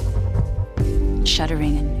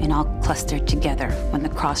 Shuddering and all clustered together when the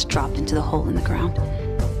cross dropped into the hole in the ground.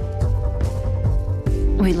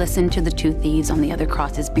 We listened to the two thieves on the other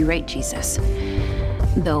crosses berate Jesus,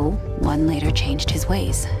 though one later changed his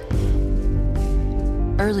ways.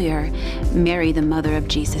 Earlier, Mary, the mother of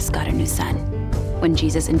Jesus, got a new son when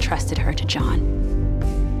Jesus entrusted her to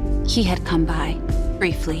John. He had come by,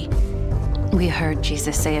 briefly. We heard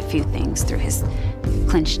Jesus say a few things through his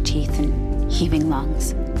clenched teeth and heaving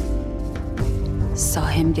lungs. Saw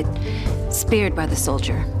him get speared by the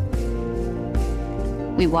soldier.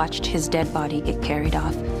 We watched his dead body get carried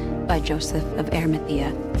off by Joseph of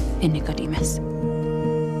Arimathea and Nicodemus.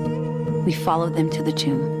 We followed them to the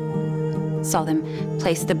tomb, saw them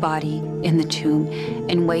place the body in the tomb,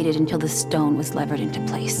 and waited until the stone was levered into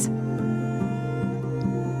place.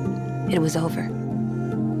 It was over.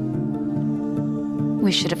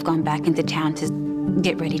 We should have gone back into town to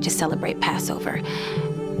get ready to celebrate Passover.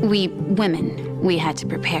 We women, we had to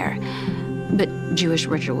prepare, but Jewish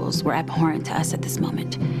rituals were abhorrent to us at this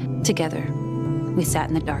moment. Together, we sat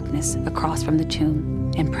in the darkness across from the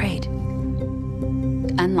tomb and prayed.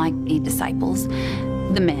 Unlike the disciples,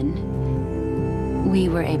 the men, we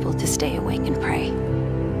were able to stay awake and pray.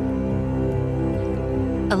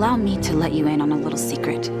 Allow me to let you in on a little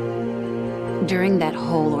secret. During that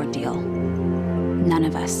whole ordeal, none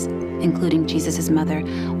of us, including Jesus' mother,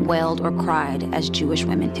 wailed or cried as Jewish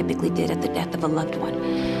women typically did at the death of a loved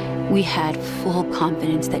one. We had full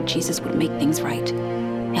confidence that Jesus would make things right,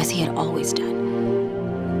 as he had always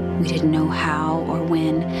done. We didn't know how or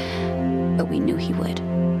when, but we knew he would.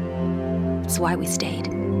 That's why we stayed,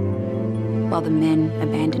 while the men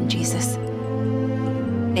abandoned Jesus.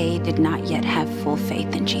 They did not yet have full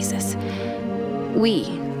faith in Jesus. We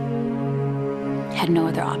had no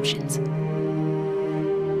other options.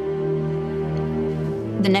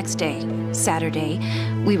 The next day, Saturday,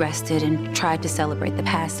 we rested and tried to celebrate the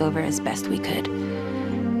Passover as best we could.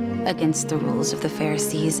 Against the rules of the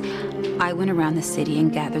Pharisees, I went around the city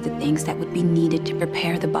and gathered the things that would be needed to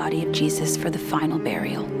prepare the body of Jesus for the final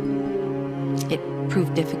burial. It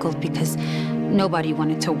proved difficult because nobody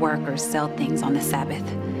wanted to work or sell things on the Sabbath.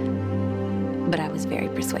 But I was very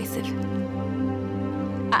persuasive.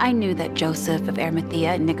 I knew that Joseph of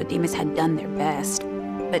Arimathea and Nicodemus had done their best,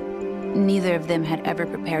 but neither of them had ever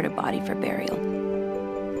prepared a body for burial.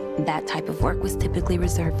 That type of work was typically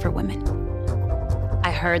reserved for women.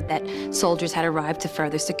 I heard that soldiers had arrived to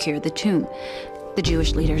further secure the tomb. The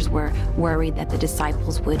Jewish leaders were worried that the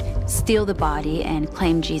disciples would steal the body and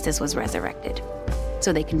claim Jesus was resurrected.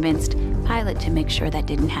 So they convinced Pilate to make sure that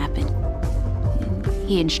didn't happen.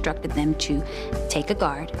 He instructed them to take a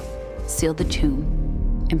guard, seal the tomb,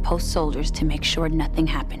 and post soldiers to make sure nothing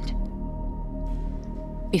happened.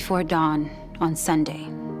 Before dawn on Sunday,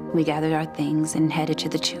 we gathered our things and headed to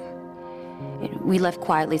the tomb. We left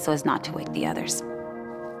quietly so as not to wake the others.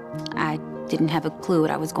 I didn't have a clue what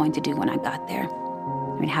I was going to do when I got there.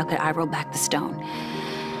 How could I roll back the stone?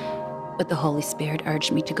 But the Holy Spirit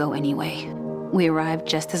urged me to go anyway. We arrived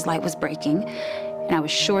just as light was breaking, and I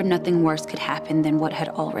was sure nothing worse could happen than what had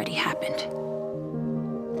already happened.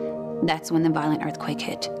 That's when the violent earthquake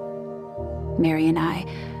hit. Mary and I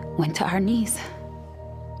went to our knees.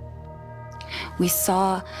 We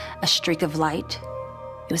saw a streak of light.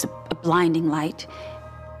 It was a blinding light,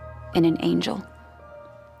 and an angel.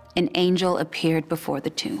 An angel appeared before the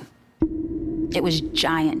tomb. It was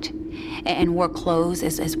giant and wore clothes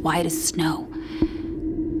as white as snow.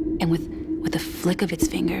 And with a flick of its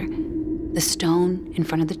finger, the stone in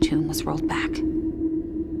front of the tomb was rolled back.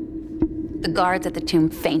 The guards at the tomb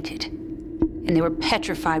fainted, and they were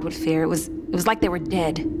petrified with fear. It was like they were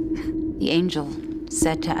dead. The angel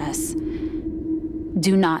said to us,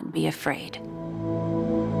 "Do not be afraid."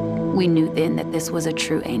 We knew then that this was a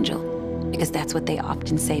true angel, because that's what they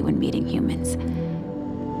often say when meeting humans.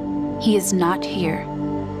 He is not here.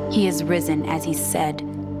 He is risen, as he said.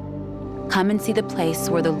 Come and see the place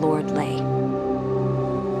where the Lord lay.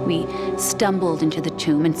 We stumbled into the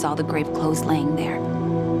tomb and saw the grave clothes laying there.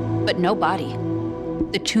 But no body.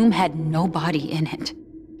 The tomb had no body in it.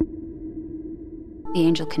 The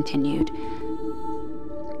angel continued,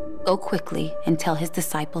 "Go quickly and tell his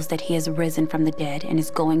disciples that he has risen from the dead and is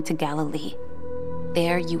going to Galilee.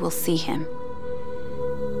 There you will see him.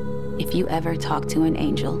 If you ever talk to an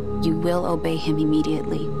angel, you will obey him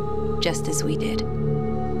immediately, just as we did.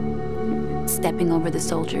 Stepping over the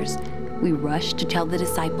soldiers, we rushed to tell the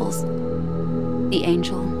disciples. The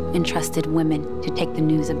angel entrusted women to take the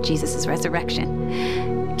news of Jesus'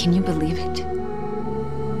 resurrection. Can you believe it?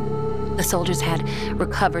 The soldiers had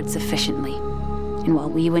recovered sufficiently, and while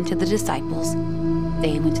we went to the disciples,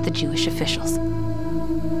 they went to the Jewish officials.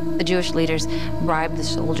 The Jewish leaders bribed the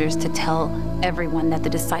soldiers to tell everyone that the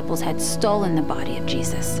disciples had stolen the body of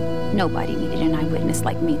Jesus. Nobody needed an eyewitness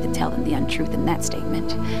like me to tell them the untruth in that statement.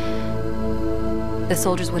 The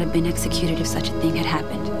soldiers would have been executed if such a thing had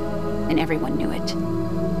happened, and everyone knew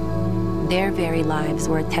it. Their very lives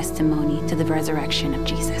were a testimony to the resurrection of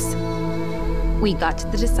Jesus. We got to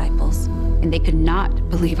the disciples, and they could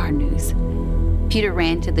not believe our news. Peter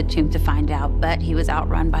ran to the tomb to find out, but he was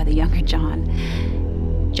outrun by the younger John.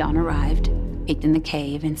 John arrived, peeked in the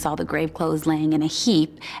cave, and saw the grave clothes laying in a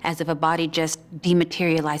heap as if a body just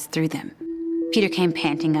dematerialized through them. Peter came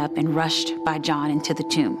panting up and rushed by John into the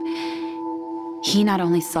tomb. He not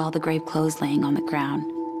only saw the grave clothes laying on the ground,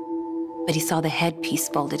 but he saw the headpiece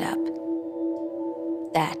folded up.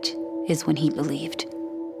 That is when he believed.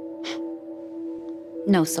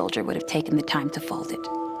 No soldier would have taken the time to fold it.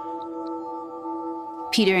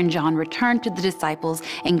 Peter and John returned to the disciples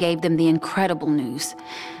and gave them the incredible news.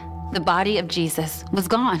 The body of Jesus was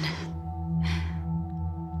gone.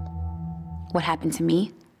 What happened to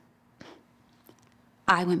me?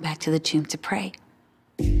 I went back to the tomb to pray.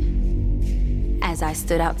 As I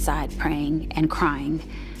stood outside praying and crying,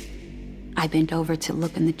 I bent over to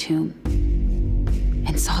look in the tomb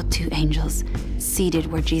and saw two angels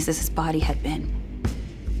seated where Jesus' body had been.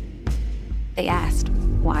 They asked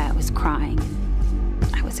why I was crying.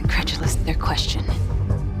 I was incredulous at their question.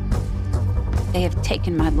 They have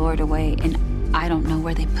taken my Lord away, and I don't know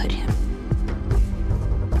where they put him.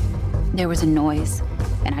 There was a noise,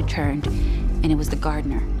 and I turned, and it was the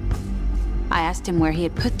gardener. I asked him where he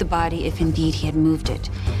had put the body, if indeed he had moved it.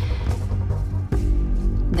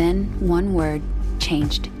 Then one word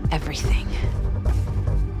changed everything.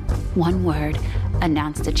 One word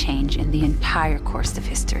announced a change in the entire course of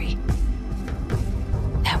history.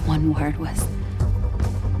 That one word was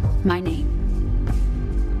my name.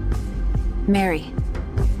 Mary.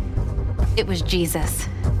 It was Jesus.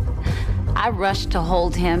 I rushed to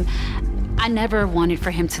hold him. I never wanted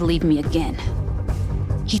for him to leave me again.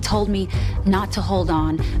 He told me not to hold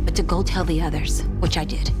on, but to go tell the others, which I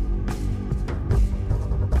did.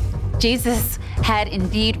 Jesus had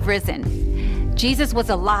indeed risen. Jesus was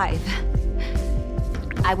alive.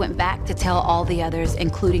 I went back to tell all the others,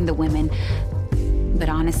 including the women, but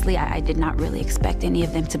honestly, I did not really expect any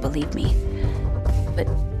of them to believe me. But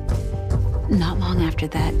not long after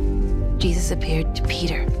that, Jesus appeared to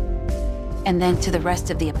Peter, and then to the rest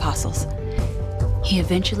of the apostles. He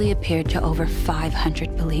eventually appeared to over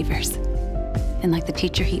 500 believers. And like the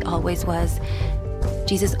teacher he always was,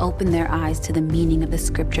 Jesus opened their eyes to the meaning of the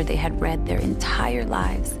scripture they had read their entire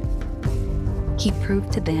lives. He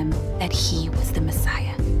proved to them that he was the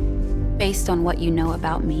Messiah. Based on what you know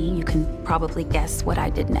about me, you can probably guess what I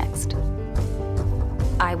did next.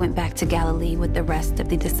 I went back to Galilee with the rest of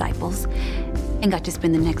the disciples and got to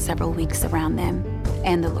spend the next several weeks around them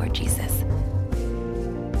and the Lord Jesus.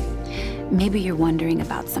 Maybe you're wondering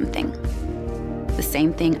about something. The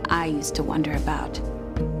same thing I used to wonder about.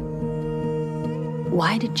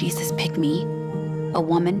 Why did Jesus pick me, a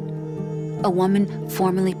woman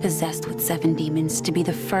formerly possessed with 7 demons, to be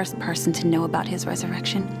the first person to know about his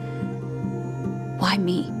resurrection? Why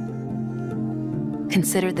me?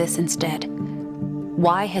 Consider this instead.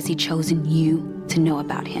 Why has he chosen you to know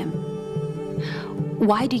about him?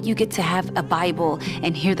 Why do you get to have a Bible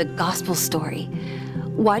and hear the gospel story?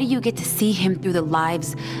 Why do you get to see him through the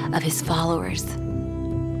lives of his followers?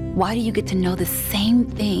 Why do you get to know the same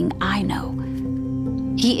thing I know?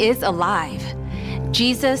 He is alive.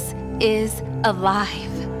 Jesus is alive.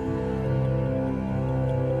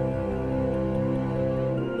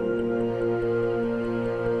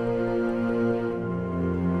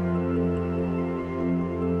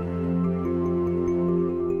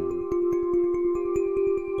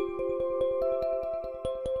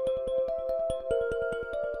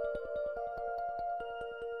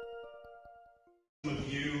 Some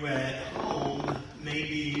of you at home may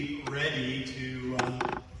be ready to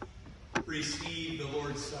receive the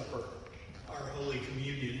Lord's Supper, our Holy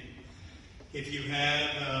Communion. If you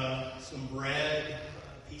have some bread,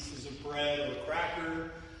 pieces of bread or a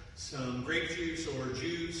cracker, some grape juice or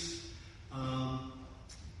juice,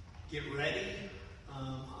 get ready.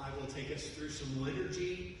 I will take us through some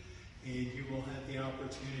liturgy, and you will have the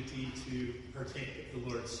opportunity to partake of the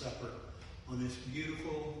Lord's Supper on this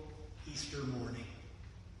beautiful Easter morning.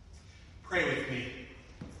 Pray with me.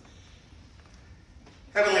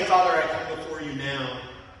 Heavenly Father, I come before you now,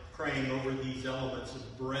 praying over these elements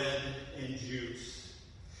of bread and juice.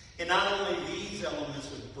 And not only these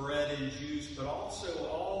elements of bread and juice, but also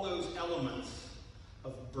all those elements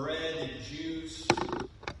of bread and juice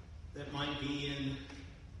that might be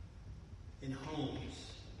in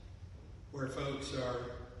homes where folks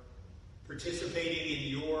are participating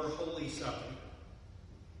in your Holy Supper.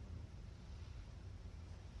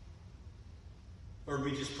 Lord,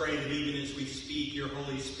 we just pray that even as we speak, your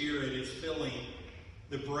Holy Spirit is filling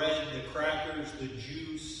the bread, the crackers, the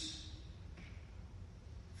juice.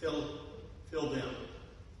 Fill them.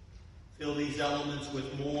 Fill these elements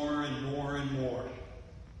with more and more and more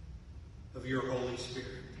of your Holy Spirit.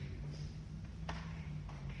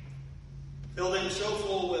 Fill them so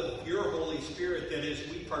full with your Holy Spirit that as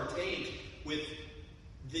we partake with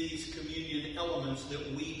these communion elements, that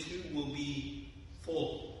we too will be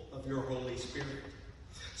full of your Holy Spirit.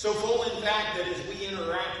 So full, in fact, that as we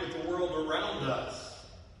interact with the world around us,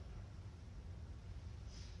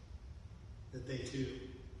 that they too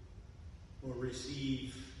will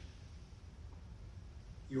receive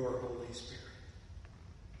your Holy Spirit.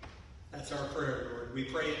 That's our prayer, Lord. We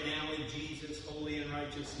pray it now in Jesus' holy and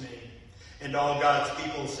righteous name. And all God's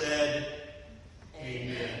people said,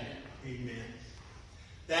 Amen. Amen.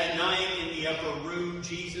 That night in the upper room,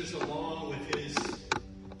 Jesus, along with his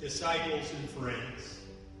disciples and friends,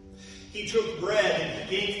 he took bread and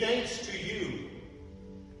he gave thanks to you,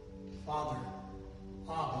 Father,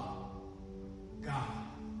 Abba, God.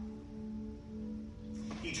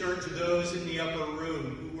 He turned to those in the upper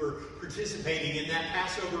room who were participating in that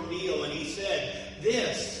Passover meal, and he said,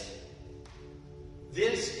 This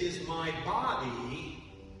is my body,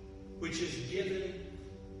 which is given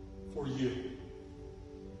for you.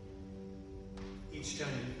 Each time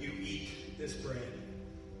you eat this bread,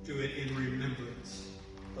 do it in remembrance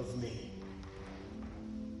of me.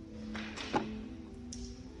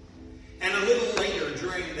 And a little later,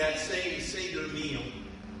 during that same Seder meal,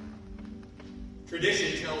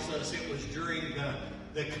 tradition tells us it was during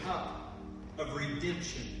the cup of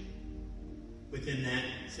redemption within that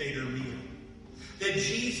Seder meal, that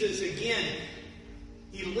Jesus, again,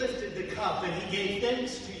 he lifted the cup and he gave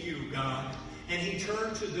thanks to you, God. And he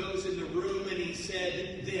turned to those in the room and he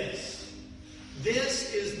said, This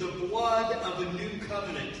is the blood of a new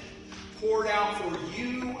covenant, poured out for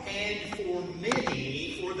you and for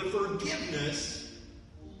many for the forgiveness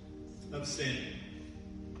of sin.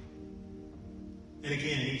 And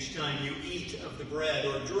again, each time you eat of the bread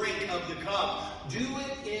or drink of the cup, do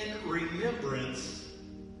it in remembrance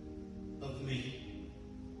of me.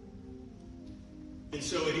 And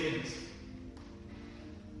so it is.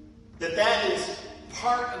 That is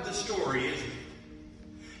part of the story, isn't it?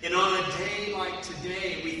 And on a day like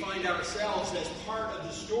today, we find ourselves as part of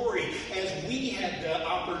the story as we have the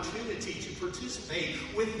opportunity to participate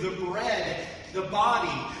with the bread, the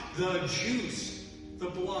body, the juice, the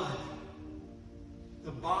blood. The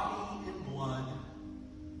body and blood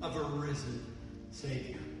of a risen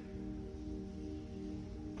Savior.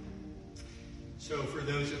 So for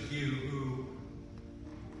those of you who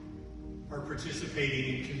are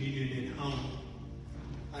participating in communion at home,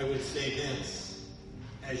 I would say this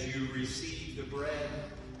as you receive the bread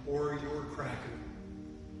or your cracker: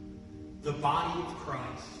 the body of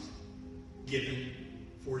Christ given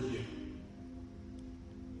for you.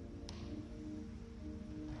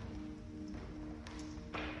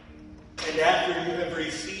 And after you have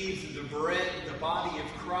received the bread, the body of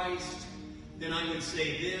Christ, then I would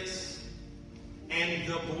say this: and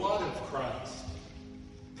the blood of Christ,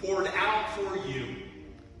 poured out for you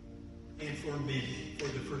and for many for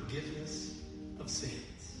the forgiveness of sins.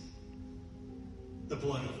 The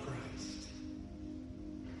blood of Christ.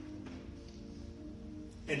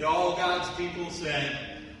 And all God's people said,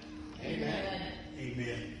 Amen.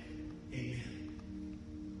 Amen. Amen.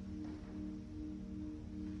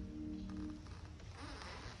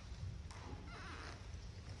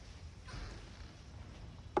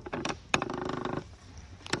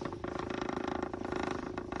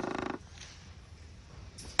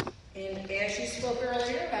 And as you spoke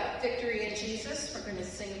earlier about victory in Jesus, we're going to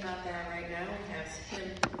sing about that right now. We have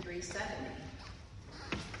hymn 370.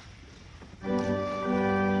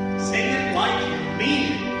 Sing it like you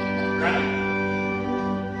mean it, right?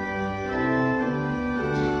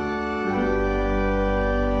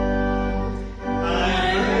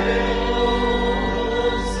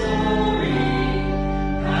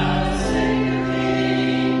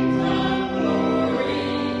 Glory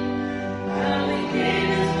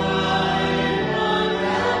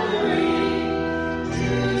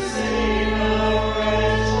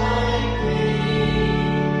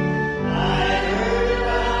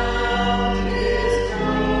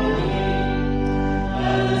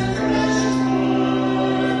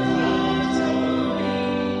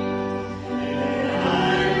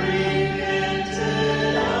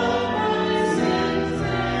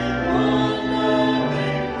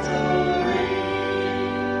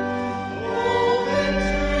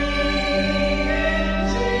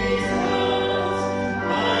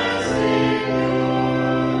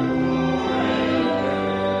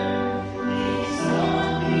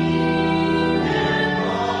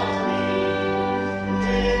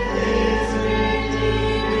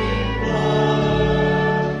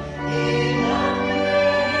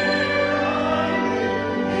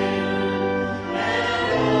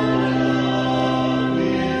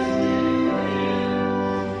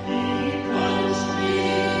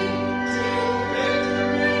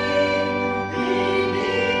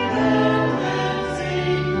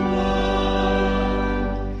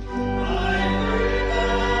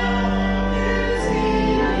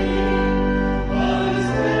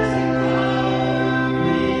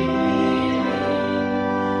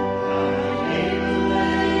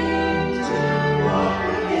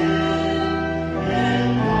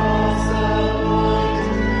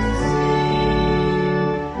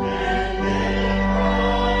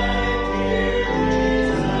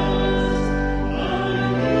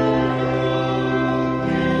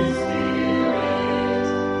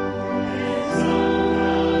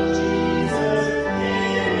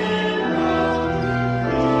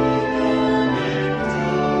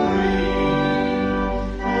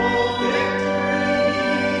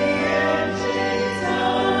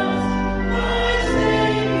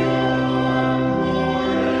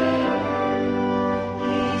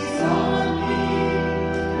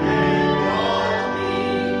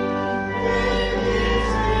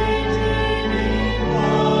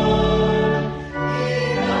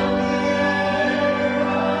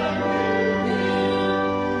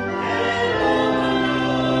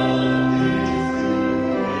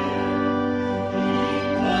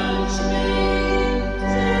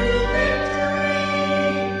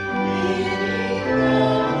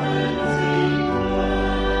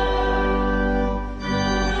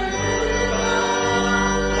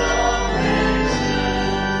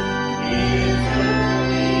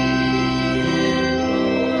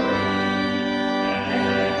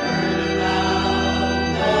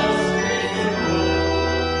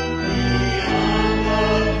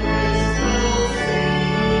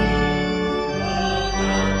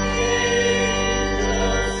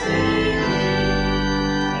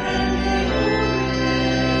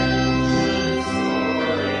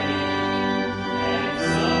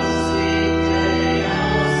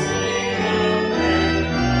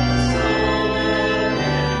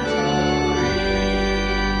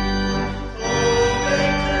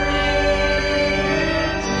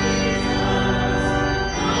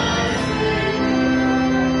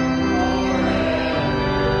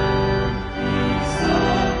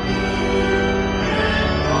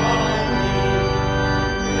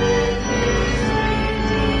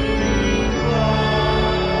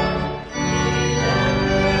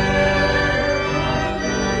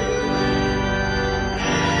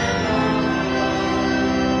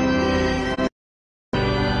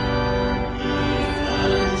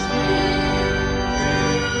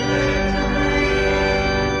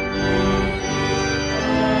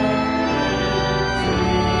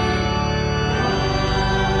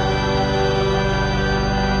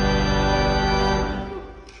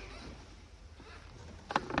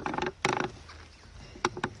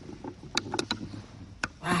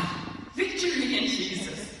Victory in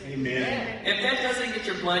Jesus. Amen. If that doesn't get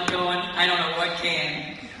your blood going, I don't know what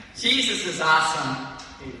can. Jesus is awesome.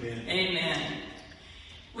 Amen. Amen.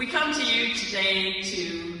 We come to you today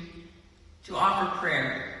to offer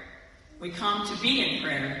prayer. We come to be in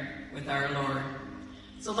prayer with our Lord.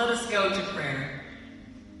 So let us go to prayer.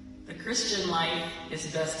 The Christian life is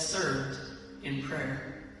best served in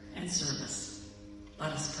prayer and service.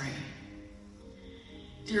 Let us pray.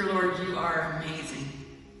 Dear Lord, you are amazing.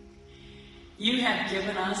 You have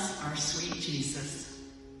given us our sweet Jesus,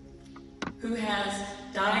 who has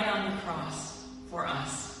died on the cross for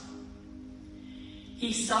us.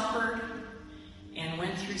 He suffered and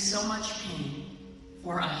went through so much pain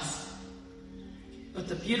for us. But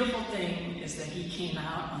the beautiful thing is that he came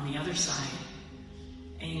out on the other side,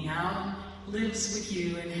 and he now lives with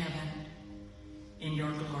you in heaven in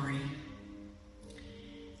your glory.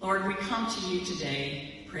 Lord, we come to you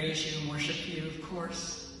today, praise you and worship you, of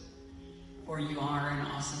course, for you are an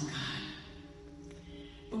awesome God.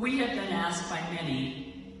 But we have been asked by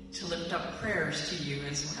many to lift up prayers to you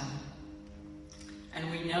as well. And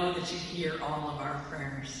we know that you hear all of our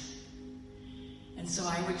prayers. And so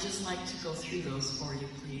I would just like to go through those for you,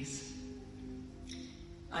 please.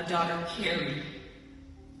 A daughter, Carrie,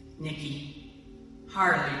 Nikki,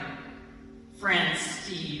 Harley, friends,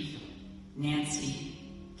 Steve, Nancy,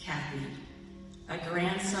 Kathy, a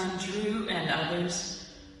grandson, Drew, and others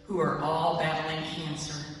who are all battling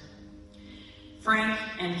cancer. Frank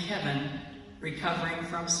and Kevin, recovering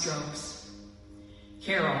from strokes.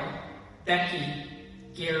 Carol, Becky,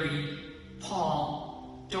 Gary,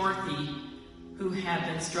 Paul, Dorothy, who have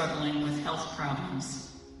been struggling with health problems.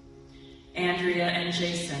 Andrea and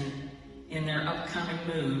Jason in their upcoming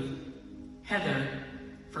move. Heather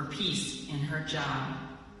for peace in her job.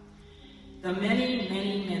 The many,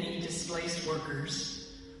 many, many displaced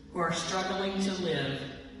workers who are struggling to live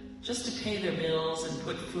just to pay their bills and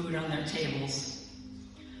put food on their tables.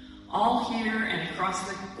 All here and across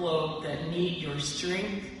the globe that need your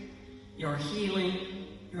strength, your healing,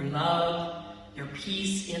 your love, your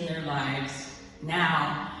peace in their lives,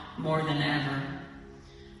 now more than ever.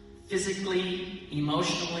 Physically,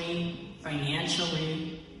 emotionally,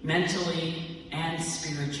 financially, mentally, and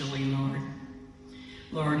spiritually, Lord.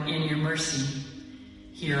 Lord, in your mercy,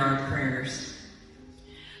 hear our prayers.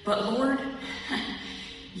 But Lord,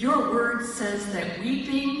 your word says that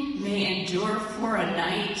weeping may endure for a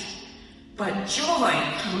night, but joy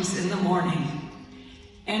comes in the morning.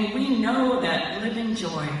 And we know that living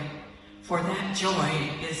joy, for that joy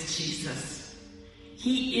is Jesus.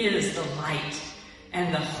 He is the light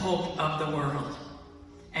and the hope of the world.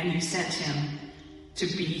 And you sent him to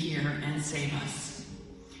be here and save us.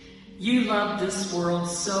 You loved this world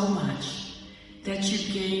so much that you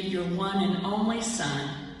gave your one and only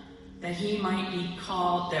Son, that he might be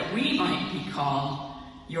called, that we might be called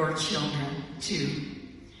your children too.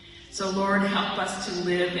 So Lord, help us to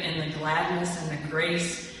live in the gladness and the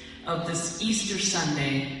grace of this Easter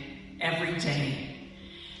Sunday every day.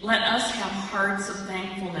 Let us have hearts of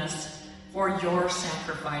thankfulness for your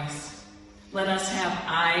sacrifice. Let us have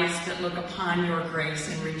eyes that look upon your grace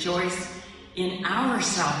and rejoice in our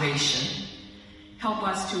salvation. Help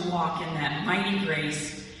us to walk in that mighty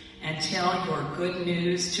grace and tell your good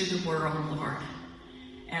news to the world, Lord.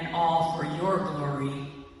 And all for your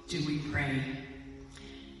glory do we pray.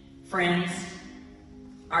 Friends,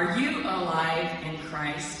 are you alive in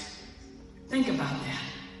Christ? Think about that.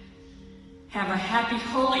 Have a happy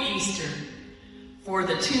Holy Easter, for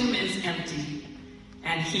the tomb is empty,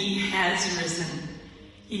 and he has risen.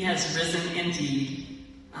 He has risen indeed.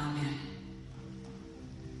 Amen.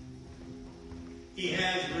 He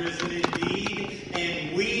has risen indeed,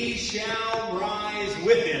 and we shall rise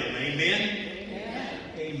with him. Amen? Amen.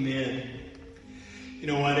 Amen. You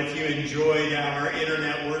know what? If you enjoyed our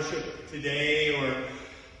internet worship today, or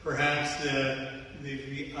perhaps the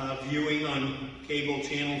viewing on cable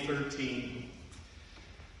channel 13,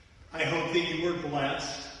 I hope that you were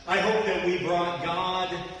blessed. I hope that we brought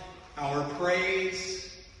God our praise,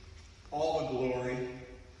 all the glory,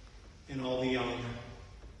 and all the honor.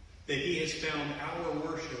 That he has found our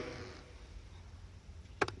worship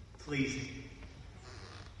pleasing.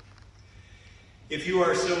 If you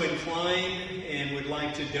are so inclined and would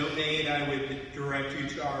like to donate, I would direct you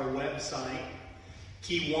to our website,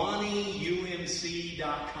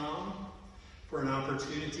 KewaneeUMC.com, for an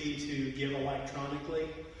opportunity to give electronically.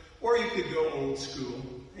 Or you could go old school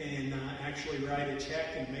and actually write a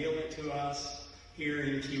check and mail it to us here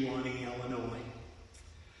in Kewanee, Illinois.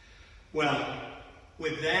 Well,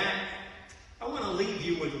 with that, I want to leave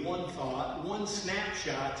you with one thought, one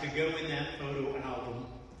snapshot to go in that photo album.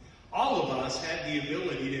 All of us have the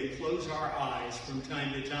ability to close our eyes from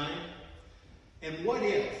time to time. And what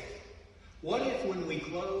if when we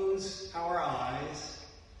close our eyes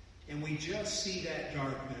and we just see that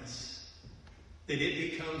darkness, that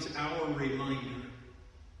it becomes our reminder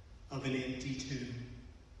of an empty tomb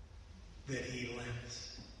that he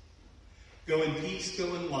lives. Go in peace, go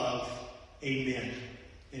in love. Amen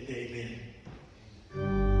and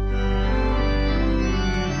amen.